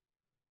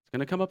 It's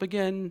going to come up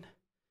again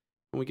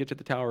when we get to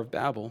the Tower of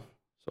Babel,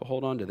 so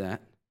hold on to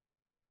that.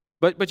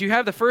 But you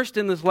have the first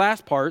and the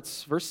last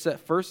parts, verse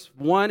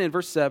 1 and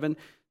verse 7,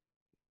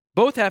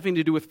 both having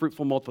to do with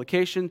fruitful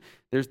multiplication.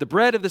 There's the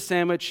bread of the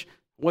sandwich.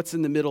 What's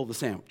in the middle of the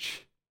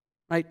sandwich?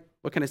 Right?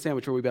 What kind of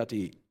sandwich are we about to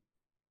eat?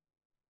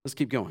 Let's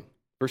keep going.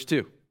 Verse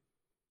 2.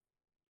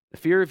 The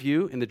fear of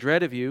you and the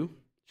dread of you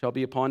shall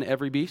be upon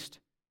every beast,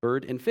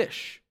 bird, and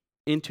fish.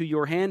 Into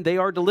your hand they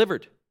are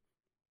delivered.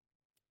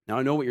 Now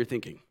I know what you're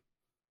thinking.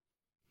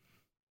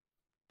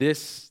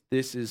 This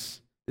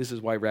is This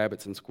is why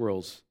rabbits and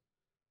squirrels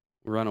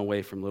run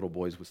away from little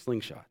boys with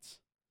slingshots.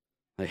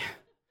 And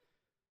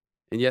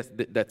yes,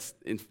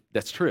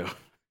 that's true.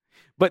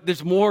 But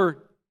there's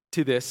more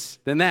to this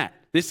than that.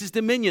 This is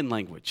dominion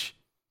language.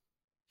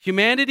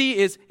 Humanity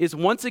is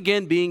once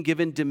again being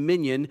given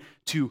dominion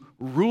to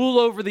rule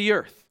over the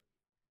earth.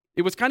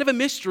 It was kind of a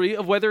mystery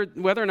of whether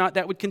or not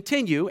that would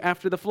continue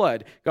after the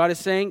flood. God is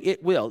saying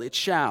it will, it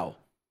shall.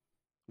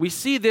 We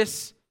see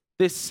this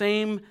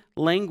same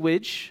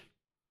language,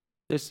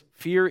 this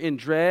fear and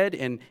dread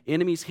and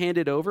enemies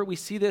handed over. We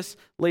see this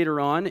later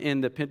on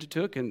in the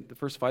Pentateuch and the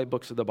first 5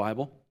 books of the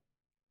Bible.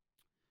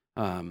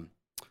 When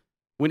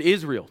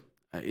Israel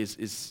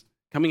is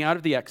coming out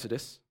of the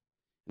Exodus,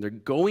 and they're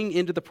going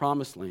into the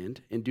promised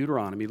land in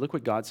Deuteronomy, look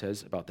what God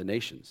says about the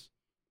nations.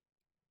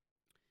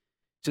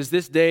 It says,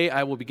 "This day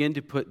I will begin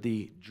to put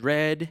the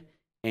dread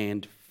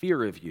and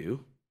fear of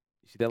you."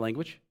 You see that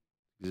language?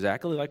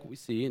 Exactly like what we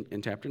see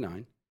in chapter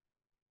 9.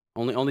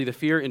 Only the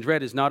fear and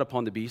dread is not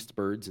upon the beasts,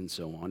 birds, and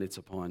so on. It's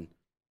upon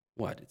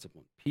what? It's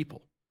upon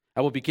people.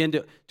 I will begin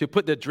to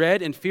put the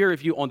dread and fear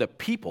of you on the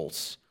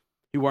peoples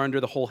who are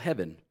under the whole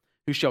heaven,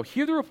 who shall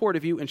hear the report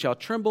of you and shall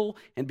tremble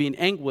and be in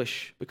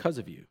anguish because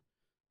of you.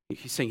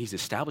 He's saying he's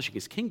establishing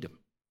his kingdom.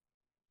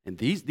 And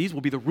these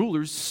will be the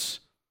rulers.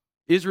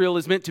 Israel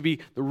is meant to be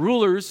the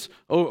rulers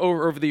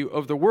over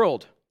the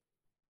world.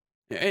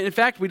 And in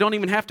fact, we don't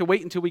even have to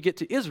wait until we get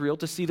to Israel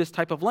to see this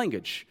type of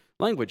language.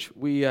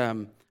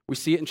 We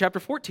see it in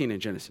chapter 14 in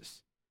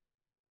Genesis.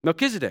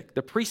 Melchizedek,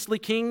 the priestly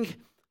king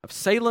of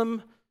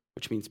Salem,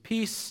 which means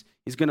peace,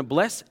 is going to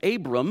bless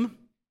Abram,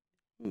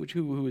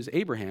 who is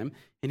Abraham,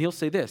 and he'll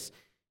say this.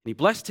 And he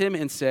blessed him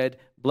and said,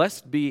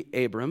 "Blessed be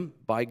Abram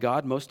by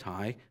God Most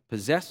High,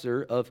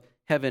 possessor of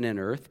heaven and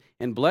earth,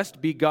 and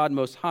blessed be God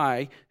Most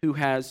High, who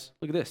has,"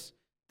 look at this,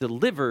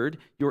 "delivered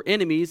your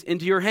enemies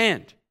into your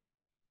hand."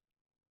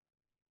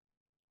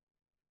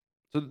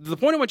 So the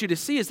point I want you to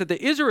see is that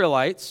the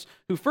Israelites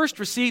who first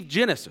received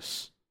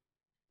Genesis,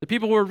 the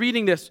people who are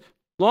reading this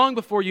long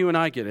before you and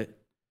I get it,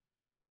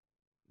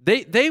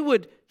 they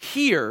would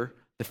hear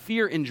the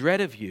fear and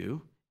dread of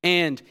you,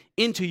 and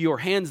into your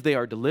hands they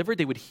are delivered.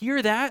 They would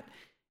hear that,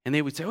 and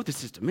they would say, "Oh,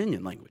 this is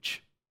dominion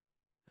language.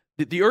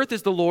 The earth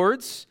is the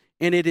Lord's,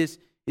 and it is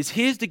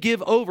his to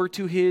give over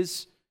to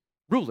his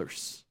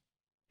rulers,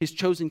 his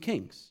chosen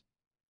kings."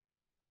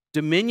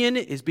 Dominion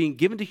is being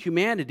given to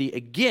humanity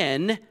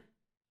again,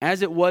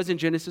 as it was in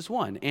Genesis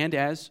 1, and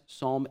as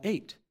Psalm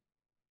 8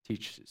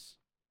 teaches.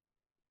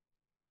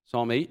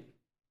 Psalm 8,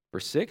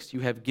 verse 6,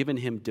 "You have given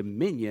him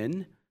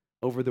dominion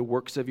over the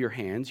works of your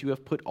hands. You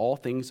have put all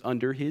things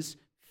under his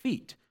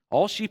feet.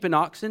 All sheep and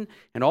oxen,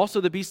 and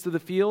also the beasts of the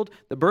field,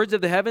 the birds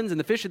of the heavens, and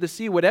the fish of the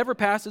sea, whatever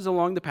passes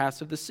along the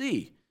paths of the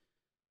sea."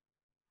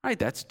 All right,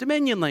 that's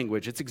dominion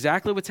language. It's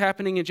exactly what's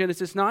happening in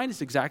Genesis 9.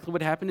 It's exactly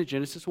what happened in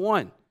Genesis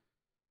 1.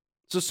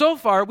 So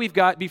far, we've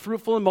got be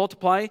fruitful and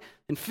multiply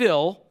and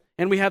fill,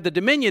 and we have the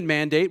dominion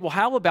mandate. Well,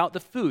 how about the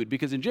food?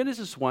 Because in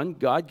Genesis 1,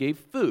 God gave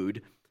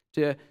food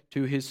to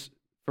his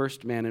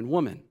first man and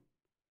woman.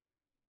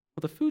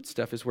 Well, the food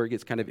stuff is where it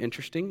gets kind of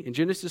interesting. In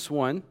Genesis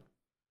 1,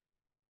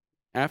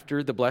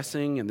 after the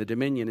blessing and the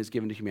dominion is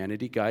given to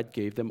humanity, God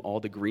gave them all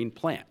the green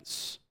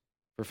plants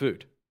for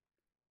food.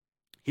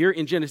 Here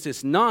in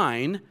Genesis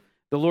 9,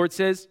 the Lord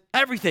says,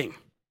 everything,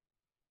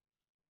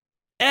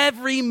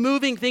 every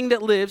moving thing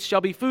that lives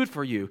shall be food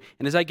for you.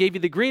 And as I gave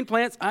you the green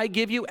plants, I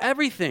give you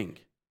everything.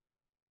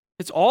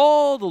 It's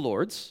all the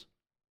Lord's.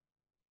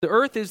 The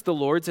earth is the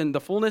Lord's and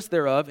the fullness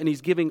thereof, and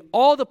he's giving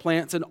all the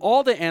plants and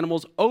all the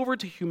animals over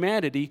to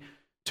humanity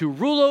to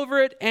rule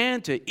over it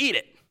and to eat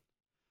it.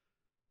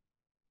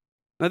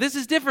 Now, this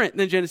is different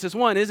than Genesis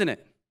 1, isn't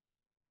it?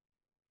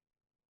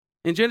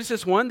 In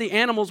Genesis 1, the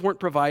animals weren't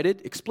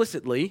provided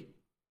explicitly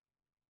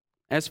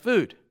as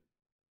food.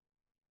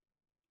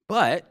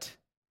 But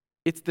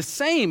it's the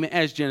same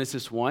as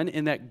Genesis 1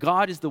 in that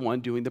God is the one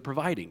doing the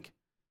providing.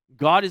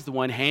 God is the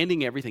one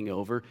handing everything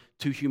over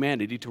to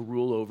humanity to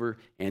rule over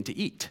and to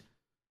eat.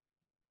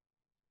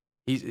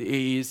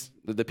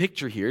 The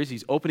picture here is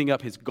he's opening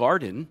up his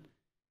garden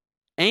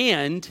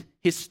and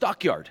his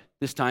stockyard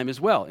this time as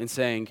well and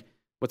saying,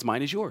 "What's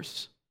mine is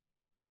yours."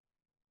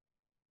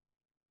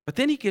 But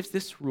then he gives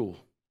this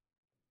rule.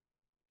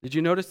 Did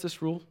you notice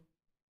this rule?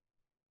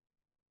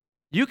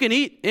 You can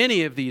eat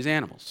any of these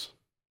animals.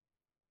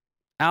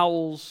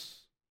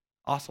 Owls,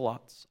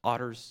 ocelots,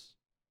 otters,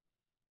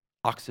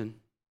 oxen.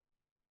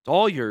 It's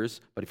all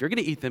yours, but if you're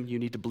going to eat them, you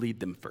need to bleed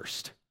them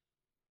first.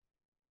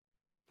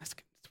 That's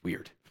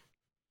weird,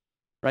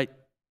 right?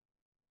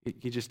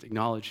 You just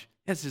acknowledge,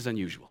 this is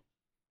unusual.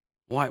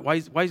 Why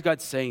is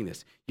God saying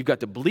this? You've got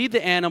to bleed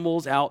the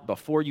animals out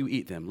before you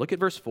eat them. Look at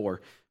verse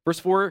 4. Verse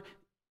 4,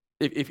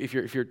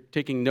 if you're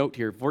taking note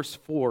here, verse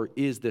 4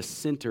 is the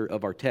center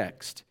of our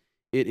text.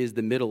 It is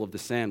the middle of the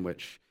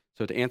sandwich.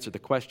 So to answer the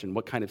question,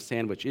 what kind of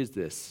sandwich is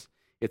this?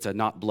 It's a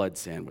not blood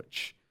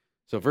sandwich.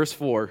 So verse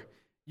 4,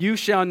 "You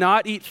shall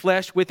not eat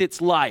flesh with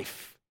its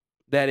life,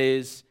 that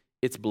is,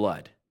 its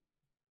blood."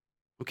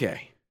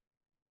 Okay.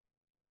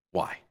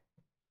 Why?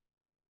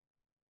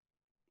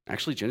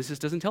 Actually, Genesis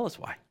doesn't tell us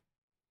why.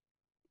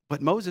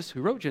 But Moses,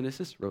 who wrote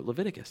Genesis, wrote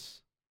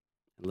Leviticus.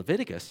 And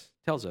Leviticus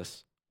tells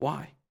us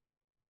why.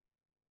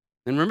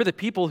 And remember, the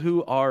people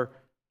who are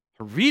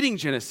reading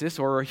Genesis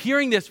or are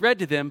hearing this read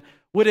to them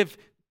would have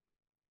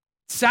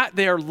sat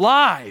there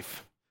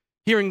live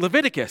hearing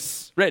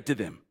Leviticus read to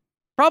them,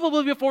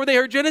 probably before they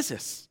heard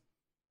Genesis.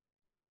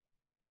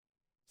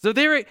 So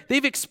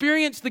they've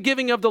experienced the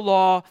giving of the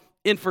law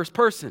in first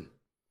person.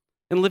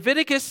 In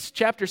Leviticus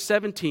chapter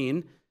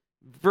 17,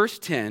 verse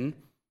 10,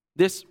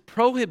 this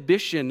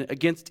prohibition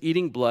against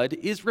eating blood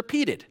is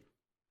repeated.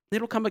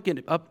 It'll come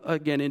up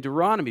again in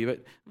Deuteronomy,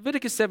 but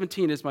Leviticus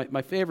 17 is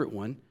my favorite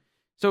one.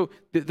 So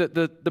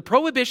the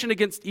prohibition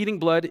against eating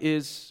blood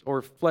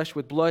or flesh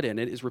with blood in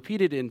it is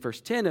repeated in verse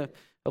 10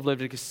 of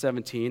Leviticus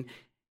 17.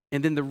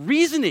 And then the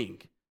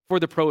reasoning for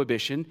the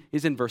prohibition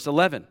is in verse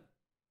 11.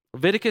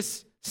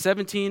 Leviticus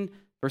 17,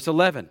 verse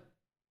 11.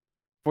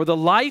 For the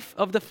life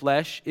of the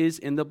flesh is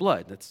in the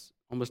blood. That's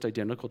almost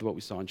identical to what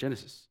we saw in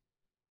Genesis.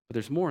 But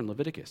there's more in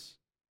Leviticus.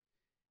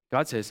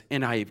 God says,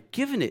 and I have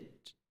given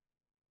it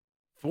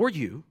for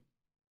you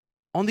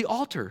on the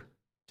altar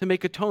to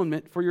make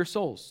atonement for your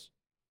souls.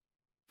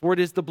 For it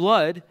is the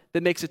blood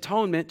that makes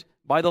atonement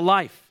by the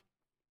life.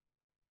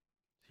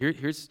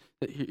 Here's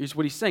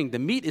what he's saying. The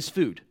meat is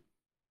food.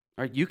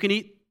 All right, you can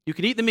eat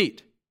the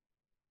meat.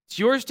 It's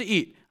yours to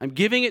eat. I'm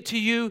giving it to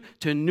you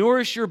to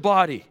nourish your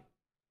body.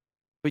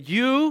 But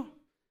you,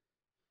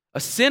 a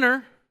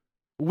sinner,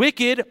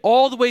 wicked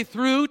all the way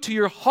through to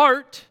your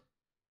heart,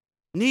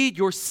 need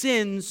your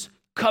sins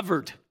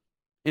covered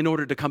in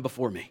order to come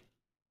before me.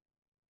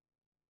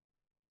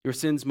 Your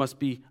sins must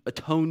be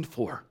atoned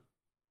for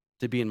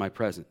to be in my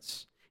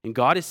presence. And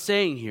God is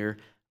saying here,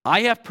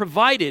 I have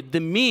provided the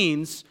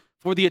means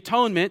for the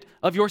atonement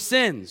of your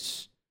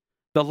sins.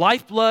 The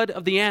lifeblood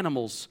of the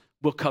animals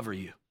will cover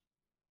you.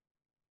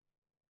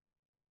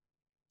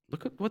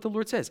 Look at what the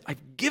Lord says.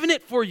 I've given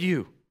it for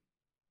you,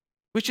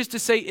 which is to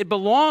say it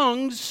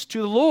belongs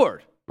to the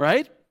Lord,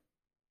 right?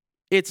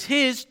 It's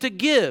His to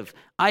give.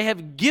 I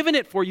have given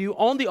it for you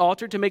on the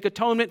altar to make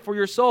atonement for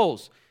your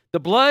souls. The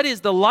blood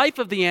is the life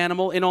of the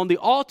animal, and on the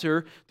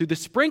altar, through the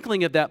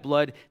sprinkling of that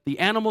blood, the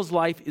animal's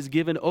life is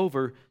given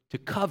over to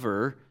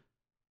cover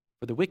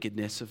for the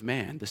wickedness of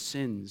man, the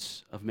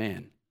sins of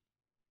man.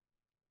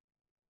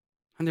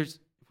 And if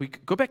we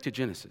go back to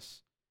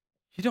Genesis,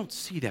 you don't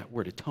see that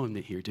word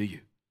atonement here, do you?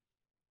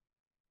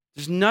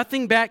 There's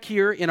nothing back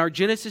here in our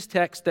Genesis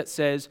text that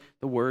says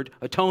the word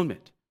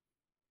atonement.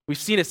 We've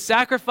seen a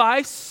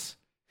sacrifice.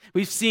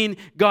 We've seen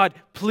God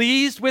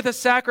pleased with a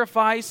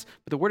sacrifice,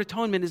 but the word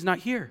atonement is not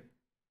here.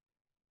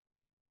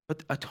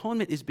 But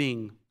atonement is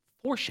being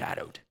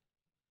foreshadowed.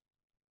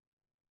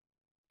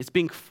 It's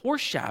being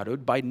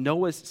foreshadowed by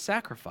Noah's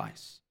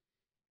sacrifice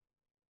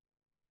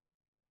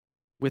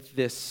with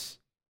this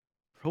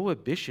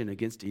prohibition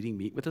against eating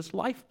meat with its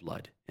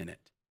lifeblood in it.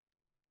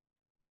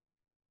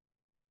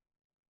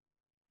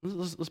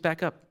 Let's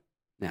back up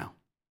now.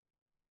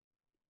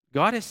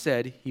 God has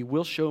said He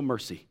will show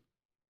mercy,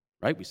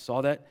 right? We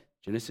saw that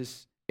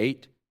Genesis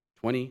 8,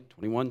 20,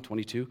 21,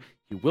 22.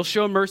 He will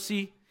show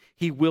mercy.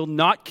 He will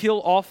not kill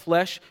all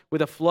flesh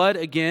with a flood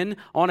again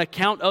on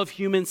account of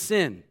human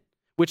sin,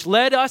 which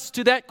led us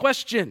to that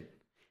question.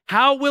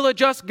 How will a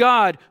just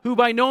God, who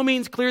by no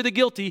means clear the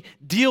guilty,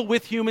 deal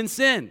with human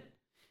sin?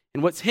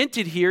 And what's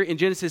hinted here in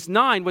Genesis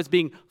 9, what's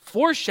being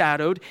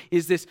foreshadowed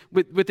is this,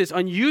 with this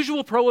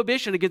unusual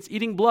prohibition against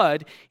eating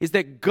blood, is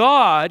that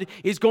God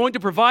is going to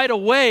provide a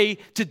way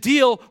to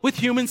deal with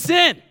human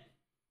sin.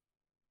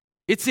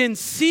 It's in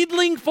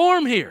seedling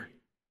form here.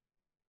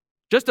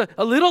 Just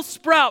a little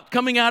sprout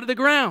coming out of the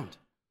ground.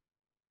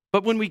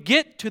 But when we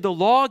get to the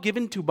law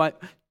given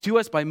to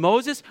us by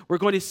Moses, we're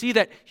going to see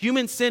that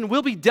human sin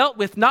will be dealt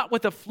with not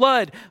with a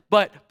flood,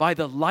 but by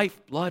the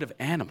lifeblood of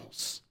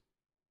animals.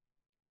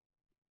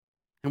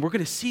 And we're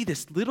going to see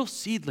this little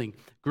seedling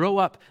grow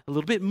up a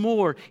little bit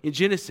more in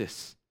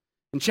Genesis.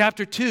 In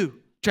chapter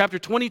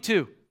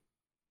 22,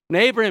 when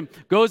Abraham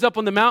goes up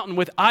on the mountain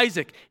with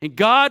Isaac, and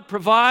God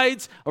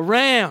provides a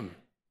ram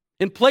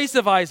in place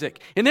of Isaac.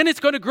 And then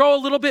it's going to grow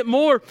a little bit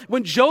more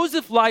when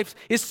Joseph's life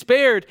is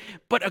spared,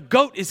 but a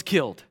goat is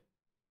killed.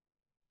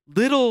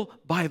 Little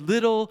by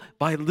little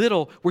by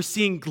little, we're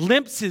seeing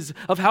glimpses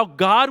of how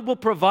God will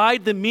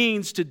provide the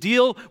means to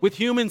deal with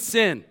human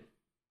sin.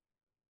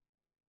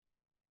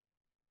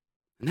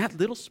 And that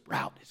little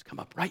sprout has come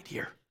up right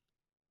here.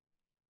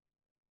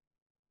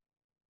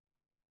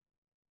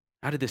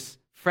 Out of this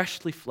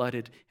freshly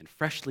flooded and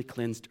freshly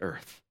cleansed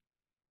earth.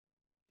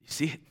 You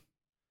see it?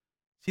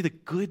 See the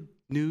good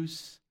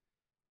news?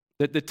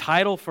 That the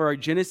title for our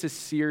Genesis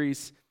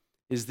series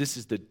is This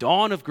is the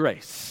Dawn of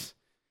Grace.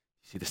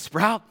 See the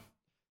sprout?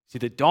 See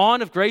the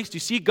dawn of grace? Do you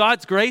see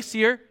God's grace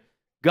here?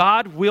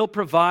 God will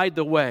provide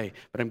the way.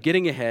 But I'm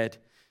getting ahead.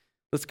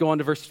 Let's go on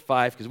to verse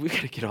 5 because we've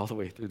got to get all the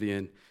way through the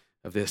end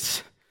of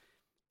this.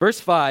 Verse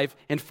 5,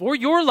 and for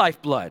your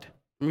lifeblood,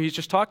 remember he's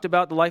just talked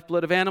about the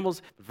lifeblood of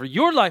animals, but for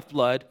your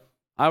lifeblood,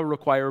 I will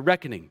require a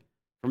reckoning.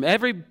 From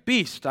every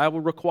beast I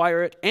will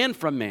require it, and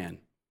from man.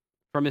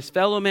 From his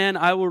fellow man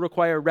I will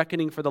require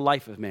reckoning for the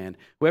life of man.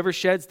 Whoever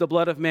sheds the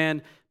blood of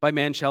man, by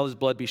man shall his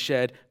blood be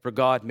shed, for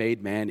God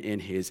made man in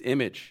his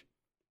image.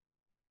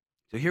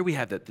 So here we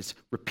have this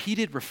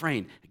repeated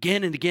refrain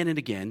again and again and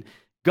again.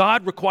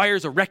 God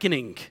requires a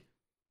reckoning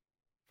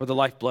for the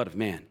lifeblood of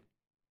man.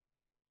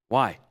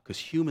 Why? Because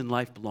human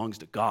life belongs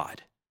to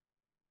God.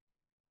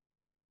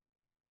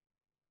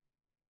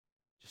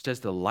 Just as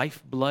the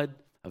lifeblood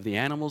of the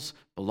animals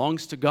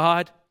belongs to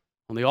God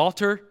on the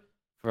altar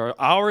for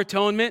our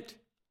atonement,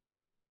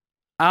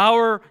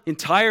 our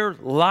entire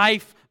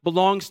life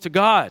belongs to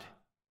God.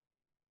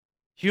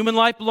 Human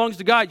life belongs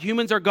to God.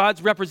 Humans are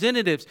God's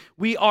representatives.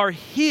 We are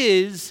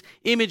His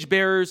image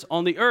bearers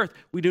on the earth.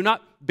 We do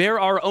not bear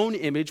our own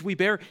image. We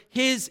bear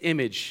His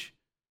image.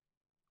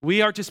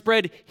 We are to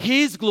spread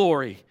His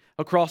glory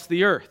across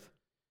the earth.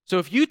 So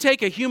if you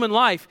take a human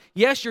life,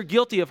 yes, you're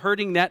guilty of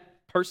hurting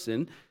that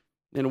person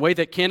in a way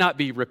that cannot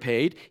be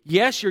repaid.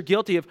 Yes, you're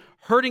guilty of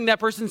hurting that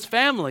person's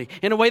family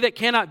in a way that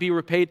cannot be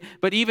repaid.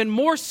 But even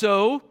more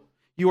so,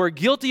 you are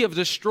guilty of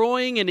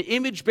destroying an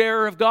image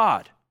bearer of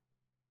God.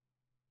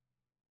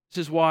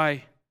 This is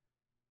why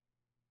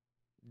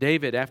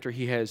David, after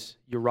he has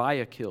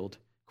Uriah killed,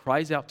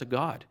 cries out to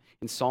God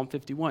in Psalm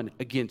 51,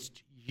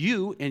 against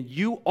you and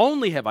you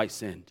only have I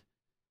sinned.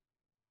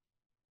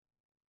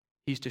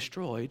 He's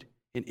destroyed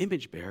an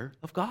image bearer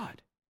of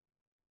God.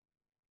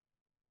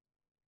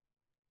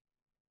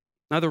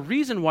 Now, the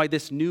reason why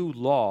this new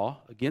law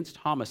against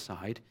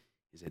homicide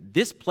is at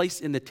this place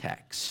in the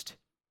text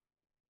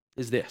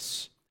is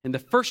this. In the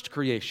first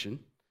creation,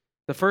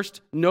 the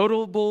first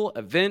notable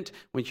event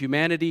when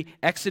humanity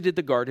exited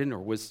the garden or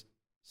was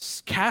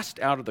cast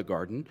out of the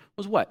garden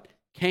was what?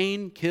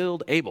 Cain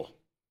killed Abel.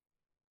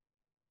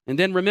 And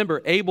then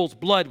remember, Abel's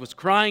blood was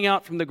crying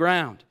out from the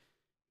ground.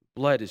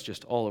 Blood is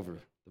just all over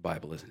the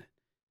Bible, isn't it?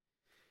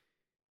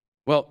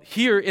 Well,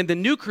 here in the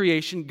new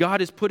creation,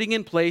 God is putting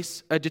in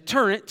place a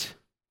deterrent,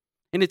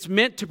 and it's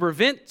meant to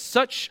prevent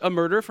such a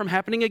murder from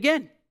happening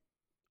again.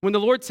 When the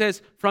Lord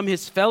says, from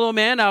his fellow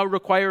man I will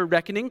require a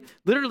reckoning,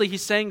 literally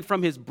he's saying,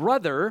 from his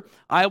brother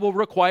I will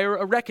require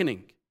a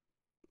reckoning.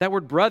 That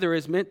word brother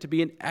is meant to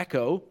be an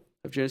echo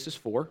of Genesis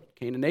 4,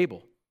 Cain and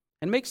Abel.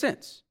 And it makes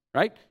sense,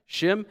 right?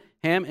 Shem,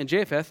 Ham, and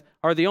Japheth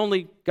are the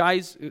only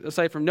guys,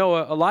 aside from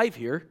Noah, alive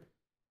here.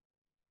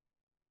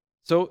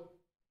 So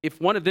if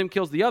one of them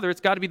kills the other,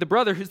 it's got to be the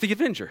brother who's the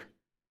avenger.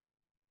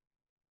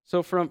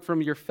 So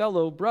from your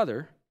fellow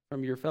brother,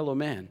 from your fellow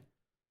man.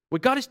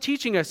 What God is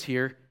teaching us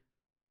here,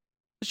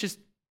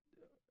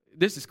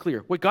 this is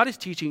clear. What God is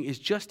teaching is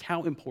just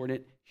how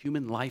important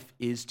human life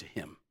is to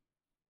him.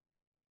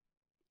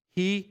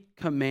 He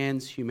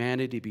commands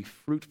humanity to be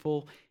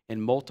fruitful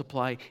and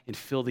multiply and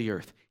fill the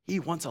earth. He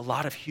wants a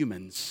lot of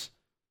humans.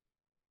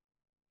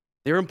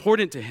 They're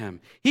important to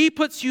him. He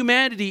puts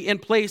humanity in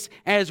place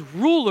as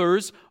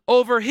rulers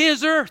over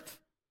his earth.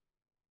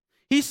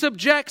 He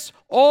subjects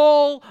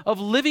all of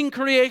living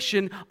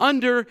creation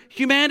under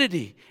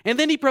humanity. And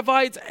then he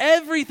provides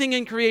everything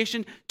in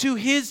creation to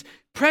his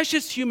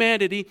precious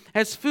humanity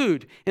as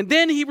food. And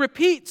then he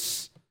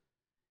repeats,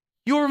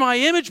 "You're my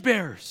image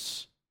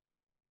bearers."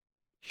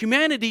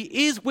 Humanity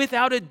is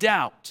without a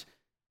doubt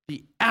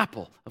the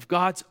apple of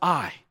God's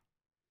eye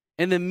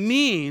and the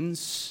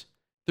means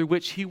through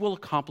which he will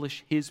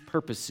accomplish his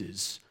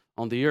purposes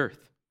on the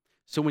earth.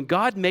 So when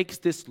God makes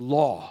this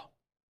law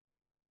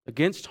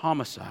against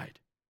homicide,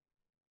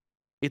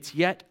 it's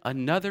yet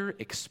another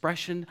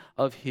expression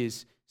of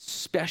his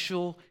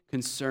special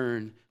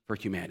concern for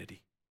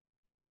humanity.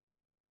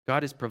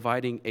 God is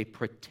providing a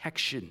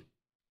protection,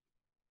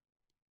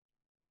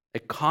 a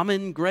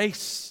common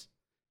grace,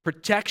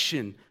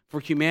 protection for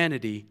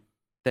humanity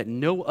that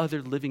no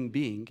other living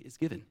being is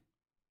given.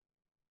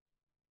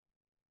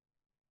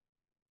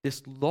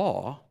 This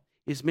law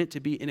is meant to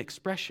be an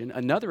expression,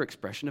 another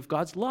expression of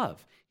God's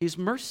love, his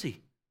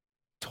mercy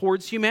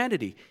towards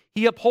humanity.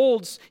 He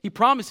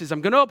promises,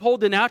 I'm going to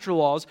uphold the natural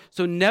laws,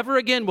 so never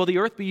again will the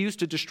earth be used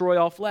to destroy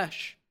all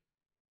flesh.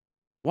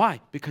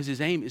 Why? Because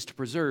his aim is to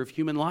preserve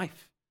human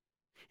life.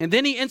 And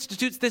then he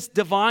institutes this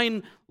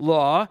divine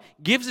law,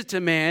 gives it to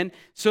man,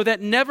 so that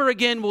never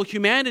again will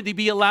humanity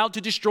be allowed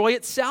to destroy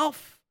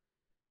itself.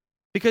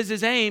 Because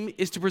his aim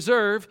is to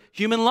preserve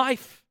human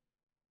life.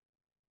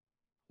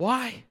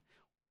 Why?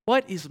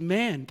 What is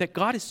man that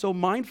God is so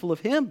mindful of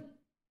him?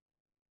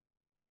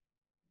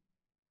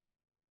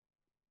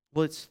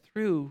 Well, it's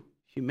through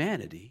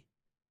humanity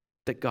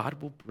that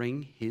God will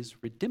bring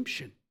his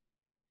redemption.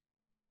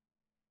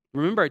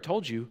 Remember, I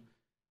told you,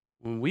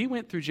 when we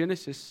went through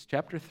Genesis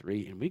chapter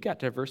 3 and we got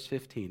to verse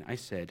 15, I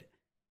said,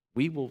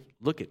 we will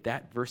look at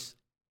that verse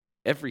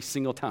every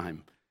single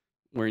time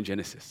we're in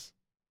Genesis.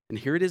 And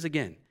here it is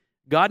again.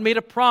 God made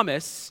a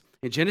promise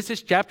in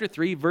Genesis chapter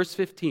 3, verse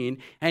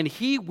 15, and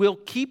he will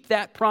keep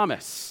that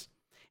promise.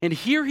 And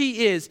here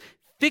he is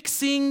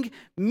fixing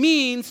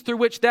means through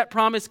which that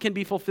promise can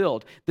be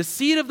fulfilled. The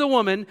seed of the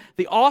woman,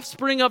 the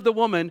offspring of the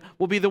woman,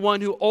 will be the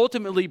one who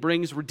ultimately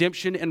brings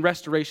redemption and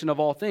restoration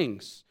of all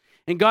things.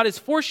 And God is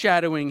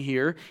foreshadowing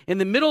here in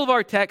the middle of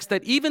our text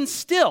that even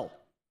still,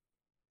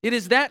 It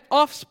is that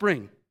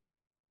offspring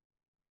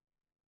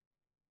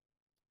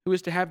who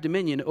is to have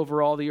dominion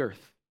over all the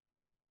earth.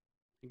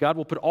 God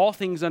will put all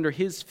things under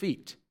his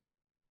feet.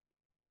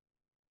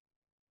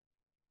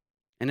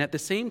 And at the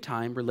same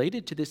time,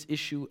 related to this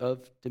issue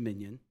of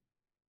dominion,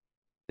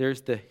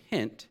 there's the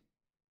hint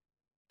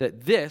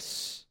that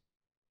this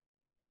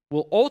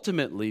will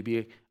ultimately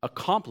be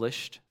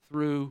accomplished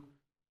through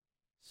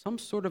some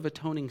sort of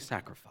atoning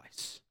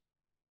sacrifice.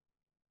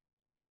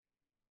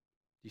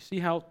 Do you see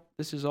how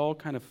this is all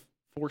kind of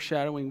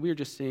foreshadowing? We're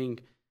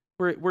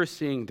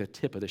seeing the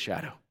tip of the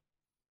shadow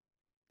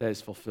that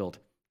is fulfilled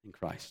in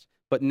Christ.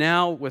 But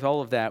now, with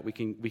all of that, we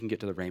can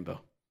get to the rainbow.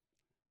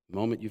 The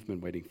moment you've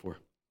been waiting for.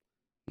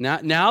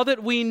 Now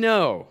that we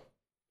know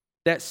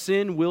that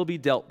sin will be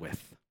dealt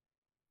with,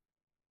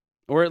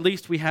 or at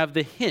least we have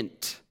the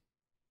hint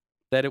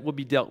that it will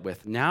be dealt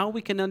with, now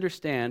we can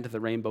understand the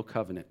rainbow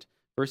covenant.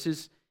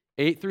 Verses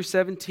 8 through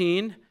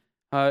 17,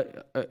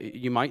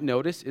 you might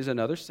notice, is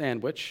another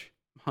sandwich.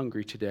 I'm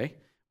hungry today.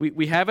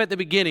 We have at the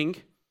beginning,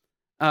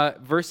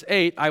 verse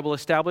 8, I will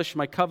establish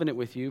my covenant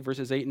with you,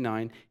 verses 8 and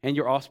 9, and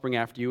your offspring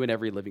after you and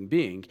every living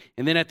being.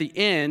 And then at the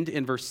end,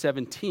 in verse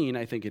 17,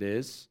 I think it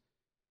is,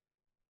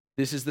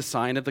 this is the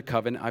sign of the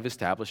covenant I've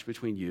established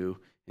between you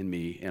and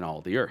me and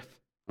all the earth.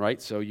 Right?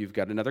 So you've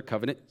got another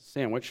covenant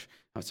sandwich.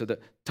 So the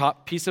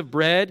top piece of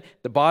bread,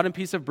 the bottom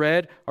piece of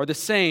bread are the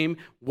same.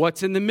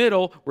 What's in the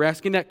middle? We're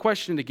asking that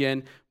question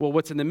again. Well,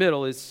 what's in the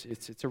middle is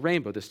it's a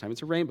rainbow this time.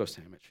 It's a rainbow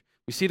sandwich.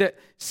 We see that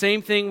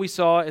same thing we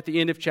saw at the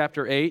end of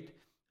chapter 8,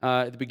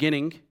 at the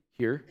beginning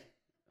here.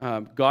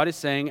 God is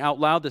saying out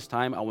loud this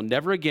time, I will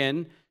never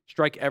again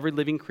strike every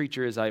living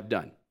creature as I have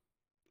done.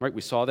 Right?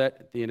 We saw that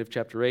at the end of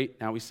chapter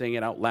 8. Now he's saying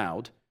it out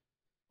loud.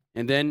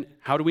 And then,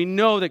 how do we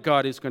know that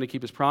God is going to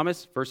keep his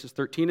promise? Verses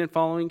 13 and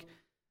following,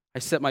 I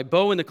set my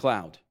bow in the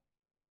cloud.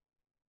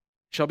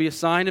 It shall be a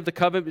sign of the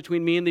covenant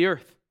between me and the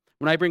earth.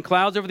 When I bring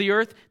clouds over the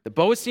earth, the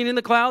bow is seen in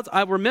the clouds.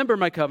 I will remember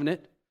my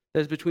covenant that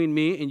is between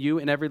me and you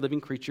and every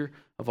living creature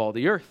of all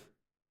the earth.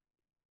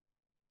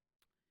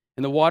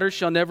 And the waters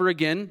shall never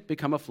again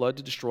become a flood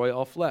to destroy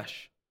all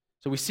flesh.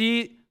 So we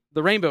see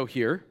the rainbow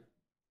here,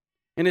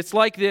 and it's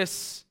like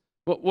this.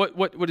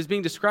 What is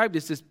being described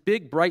is this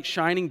big, bright,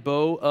 shining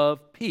bow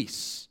of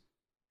peace.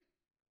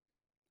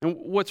 And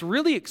what's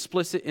really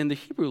explicit in the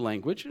Hebrew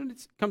language, and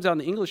it comes out in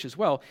the English as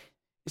well,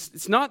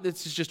 it's not that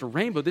this is just a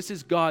rainbow. This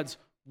is God's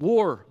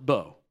war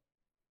bow.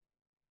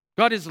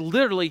 God is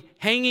literally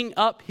hanging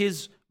up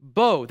his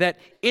bow, that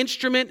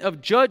instrument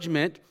of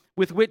judgment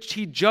with which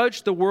he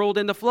judged the world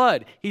in the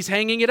flood. He's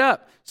hanging it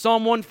up.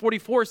 Psalm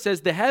 144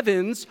 says, the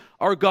heavens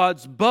are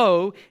God's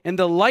bow, and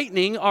the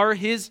lightning are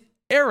his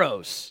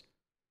arrows.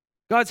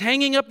 God's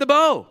hanging up the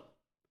bow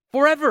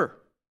forever,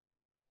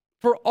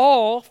 for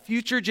all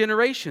future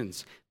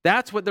generations.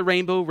 That's what the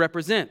rainbow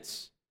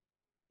represents.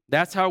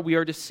 That's how we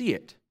are to see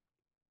it.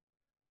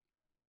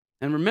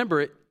 And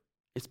remember,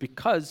 it's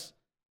because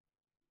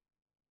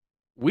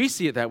we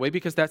see it that way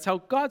because that's how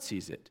God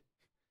sees it.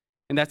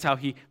 And that's how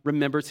he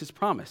remembers his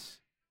promise.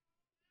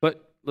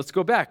 But let's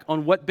go back.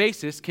 On what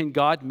basis can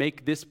God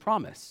make this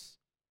promise?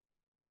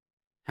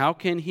 How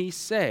can he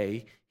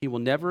say he will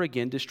never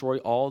again destroy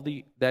all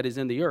that is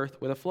in the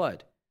earth with a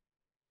flood?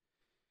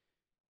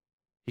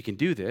 He can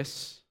do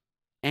this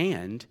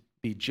and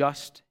be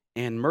just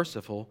and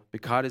merciful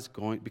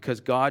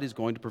because God is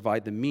going to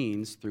provide the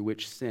means through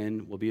which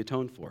sin will be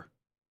atoned for.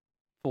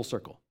 Full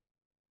circle.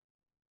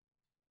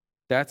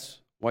 That's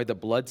why the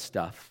blood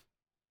stuff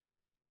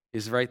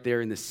is right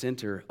there in the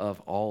center of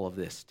all of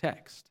this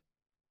text.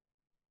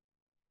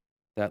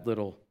 That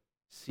little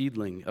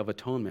seedling of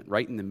atonement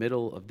right in the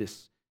middle of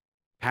this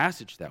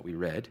passage that we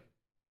read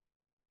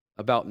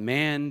about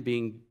man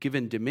being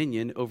given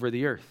dominion over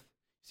the earth.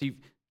 See,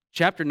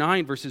 chapter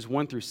 9, verses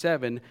 1 through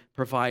 7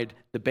 provide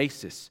the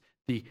basis,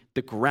 the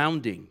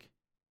grounding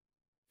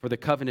for the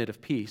covenant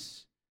of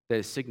peace that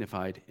is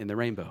signified in the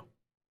rainbow.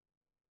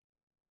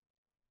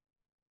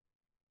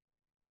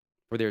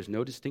 For there is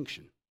no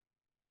distinction,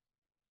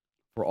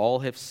 for all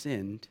have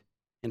sinned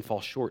and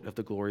fall short of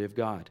the glory of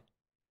God.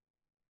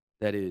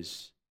 That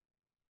is,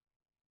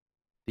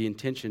 the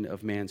intention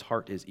of man's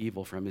heart is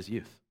evil from his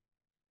youth.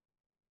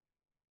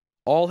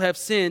 All have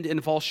sinned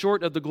and fall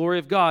short of the glory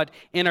of God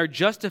and are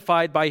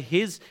justified by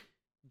his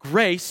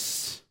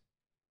grace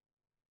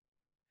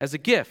as a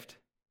gift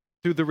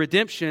through the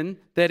redemption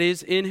that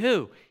is in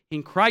who?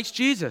 In Christ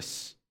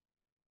Jesus.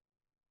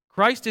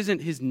 Christ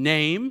isn't his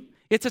name,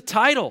 it's a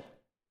title.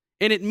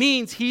 And it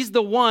means he's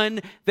the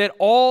one that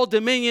all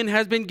dominion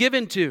has been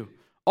given to.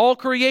 All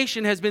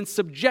creation has been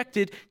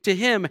subjected to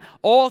him.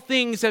 All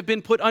things have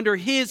been put under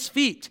his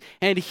feet.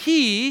 And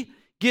he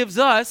gives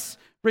us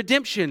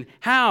redemption.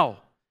 How?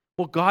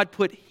 Well, God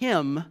put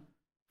him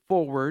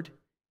forward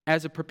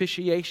as a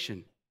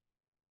propitiation,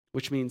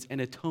 which means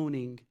an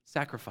atoning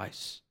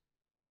sacrifice.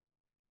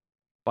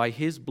 By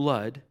his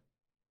blood,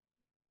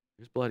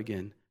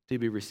 again, to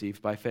be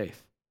received by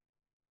faith.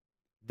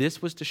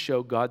 This was to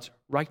show God's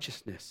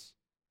righteousness,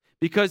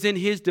 because in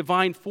his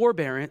divine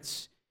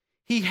forbearance,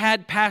 he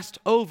had passed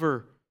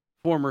over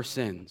former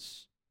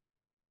sins.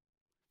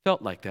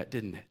 felt like that,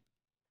 didn't it?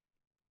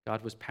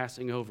 God was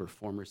passing over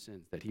former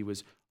sins, that he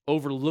was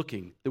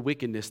overlooking the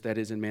wickedness that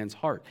is in man's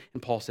heart.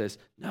 And Paul says,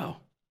 no.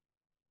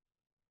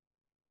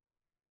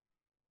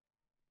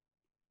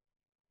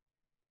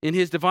 In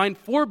his divine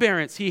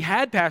forbearance, he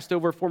had passed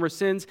over former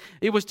sins.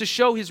 It was to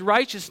show his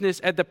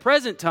righteousness at the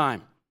present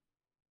time,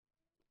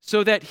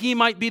 so that he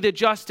might be the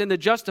just and the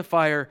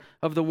justifier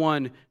of the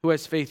one who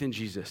has faith in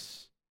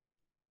Jesus.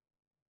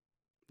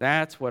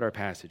 That's what our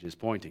passage is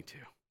pointing to.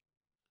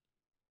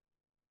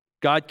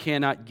 God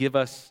cannot give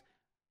us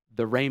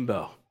the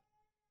rainbow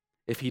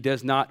if he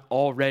does not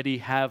already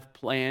have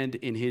planned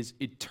in his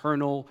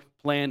eternal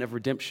plan of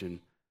redemption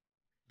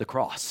the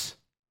cross.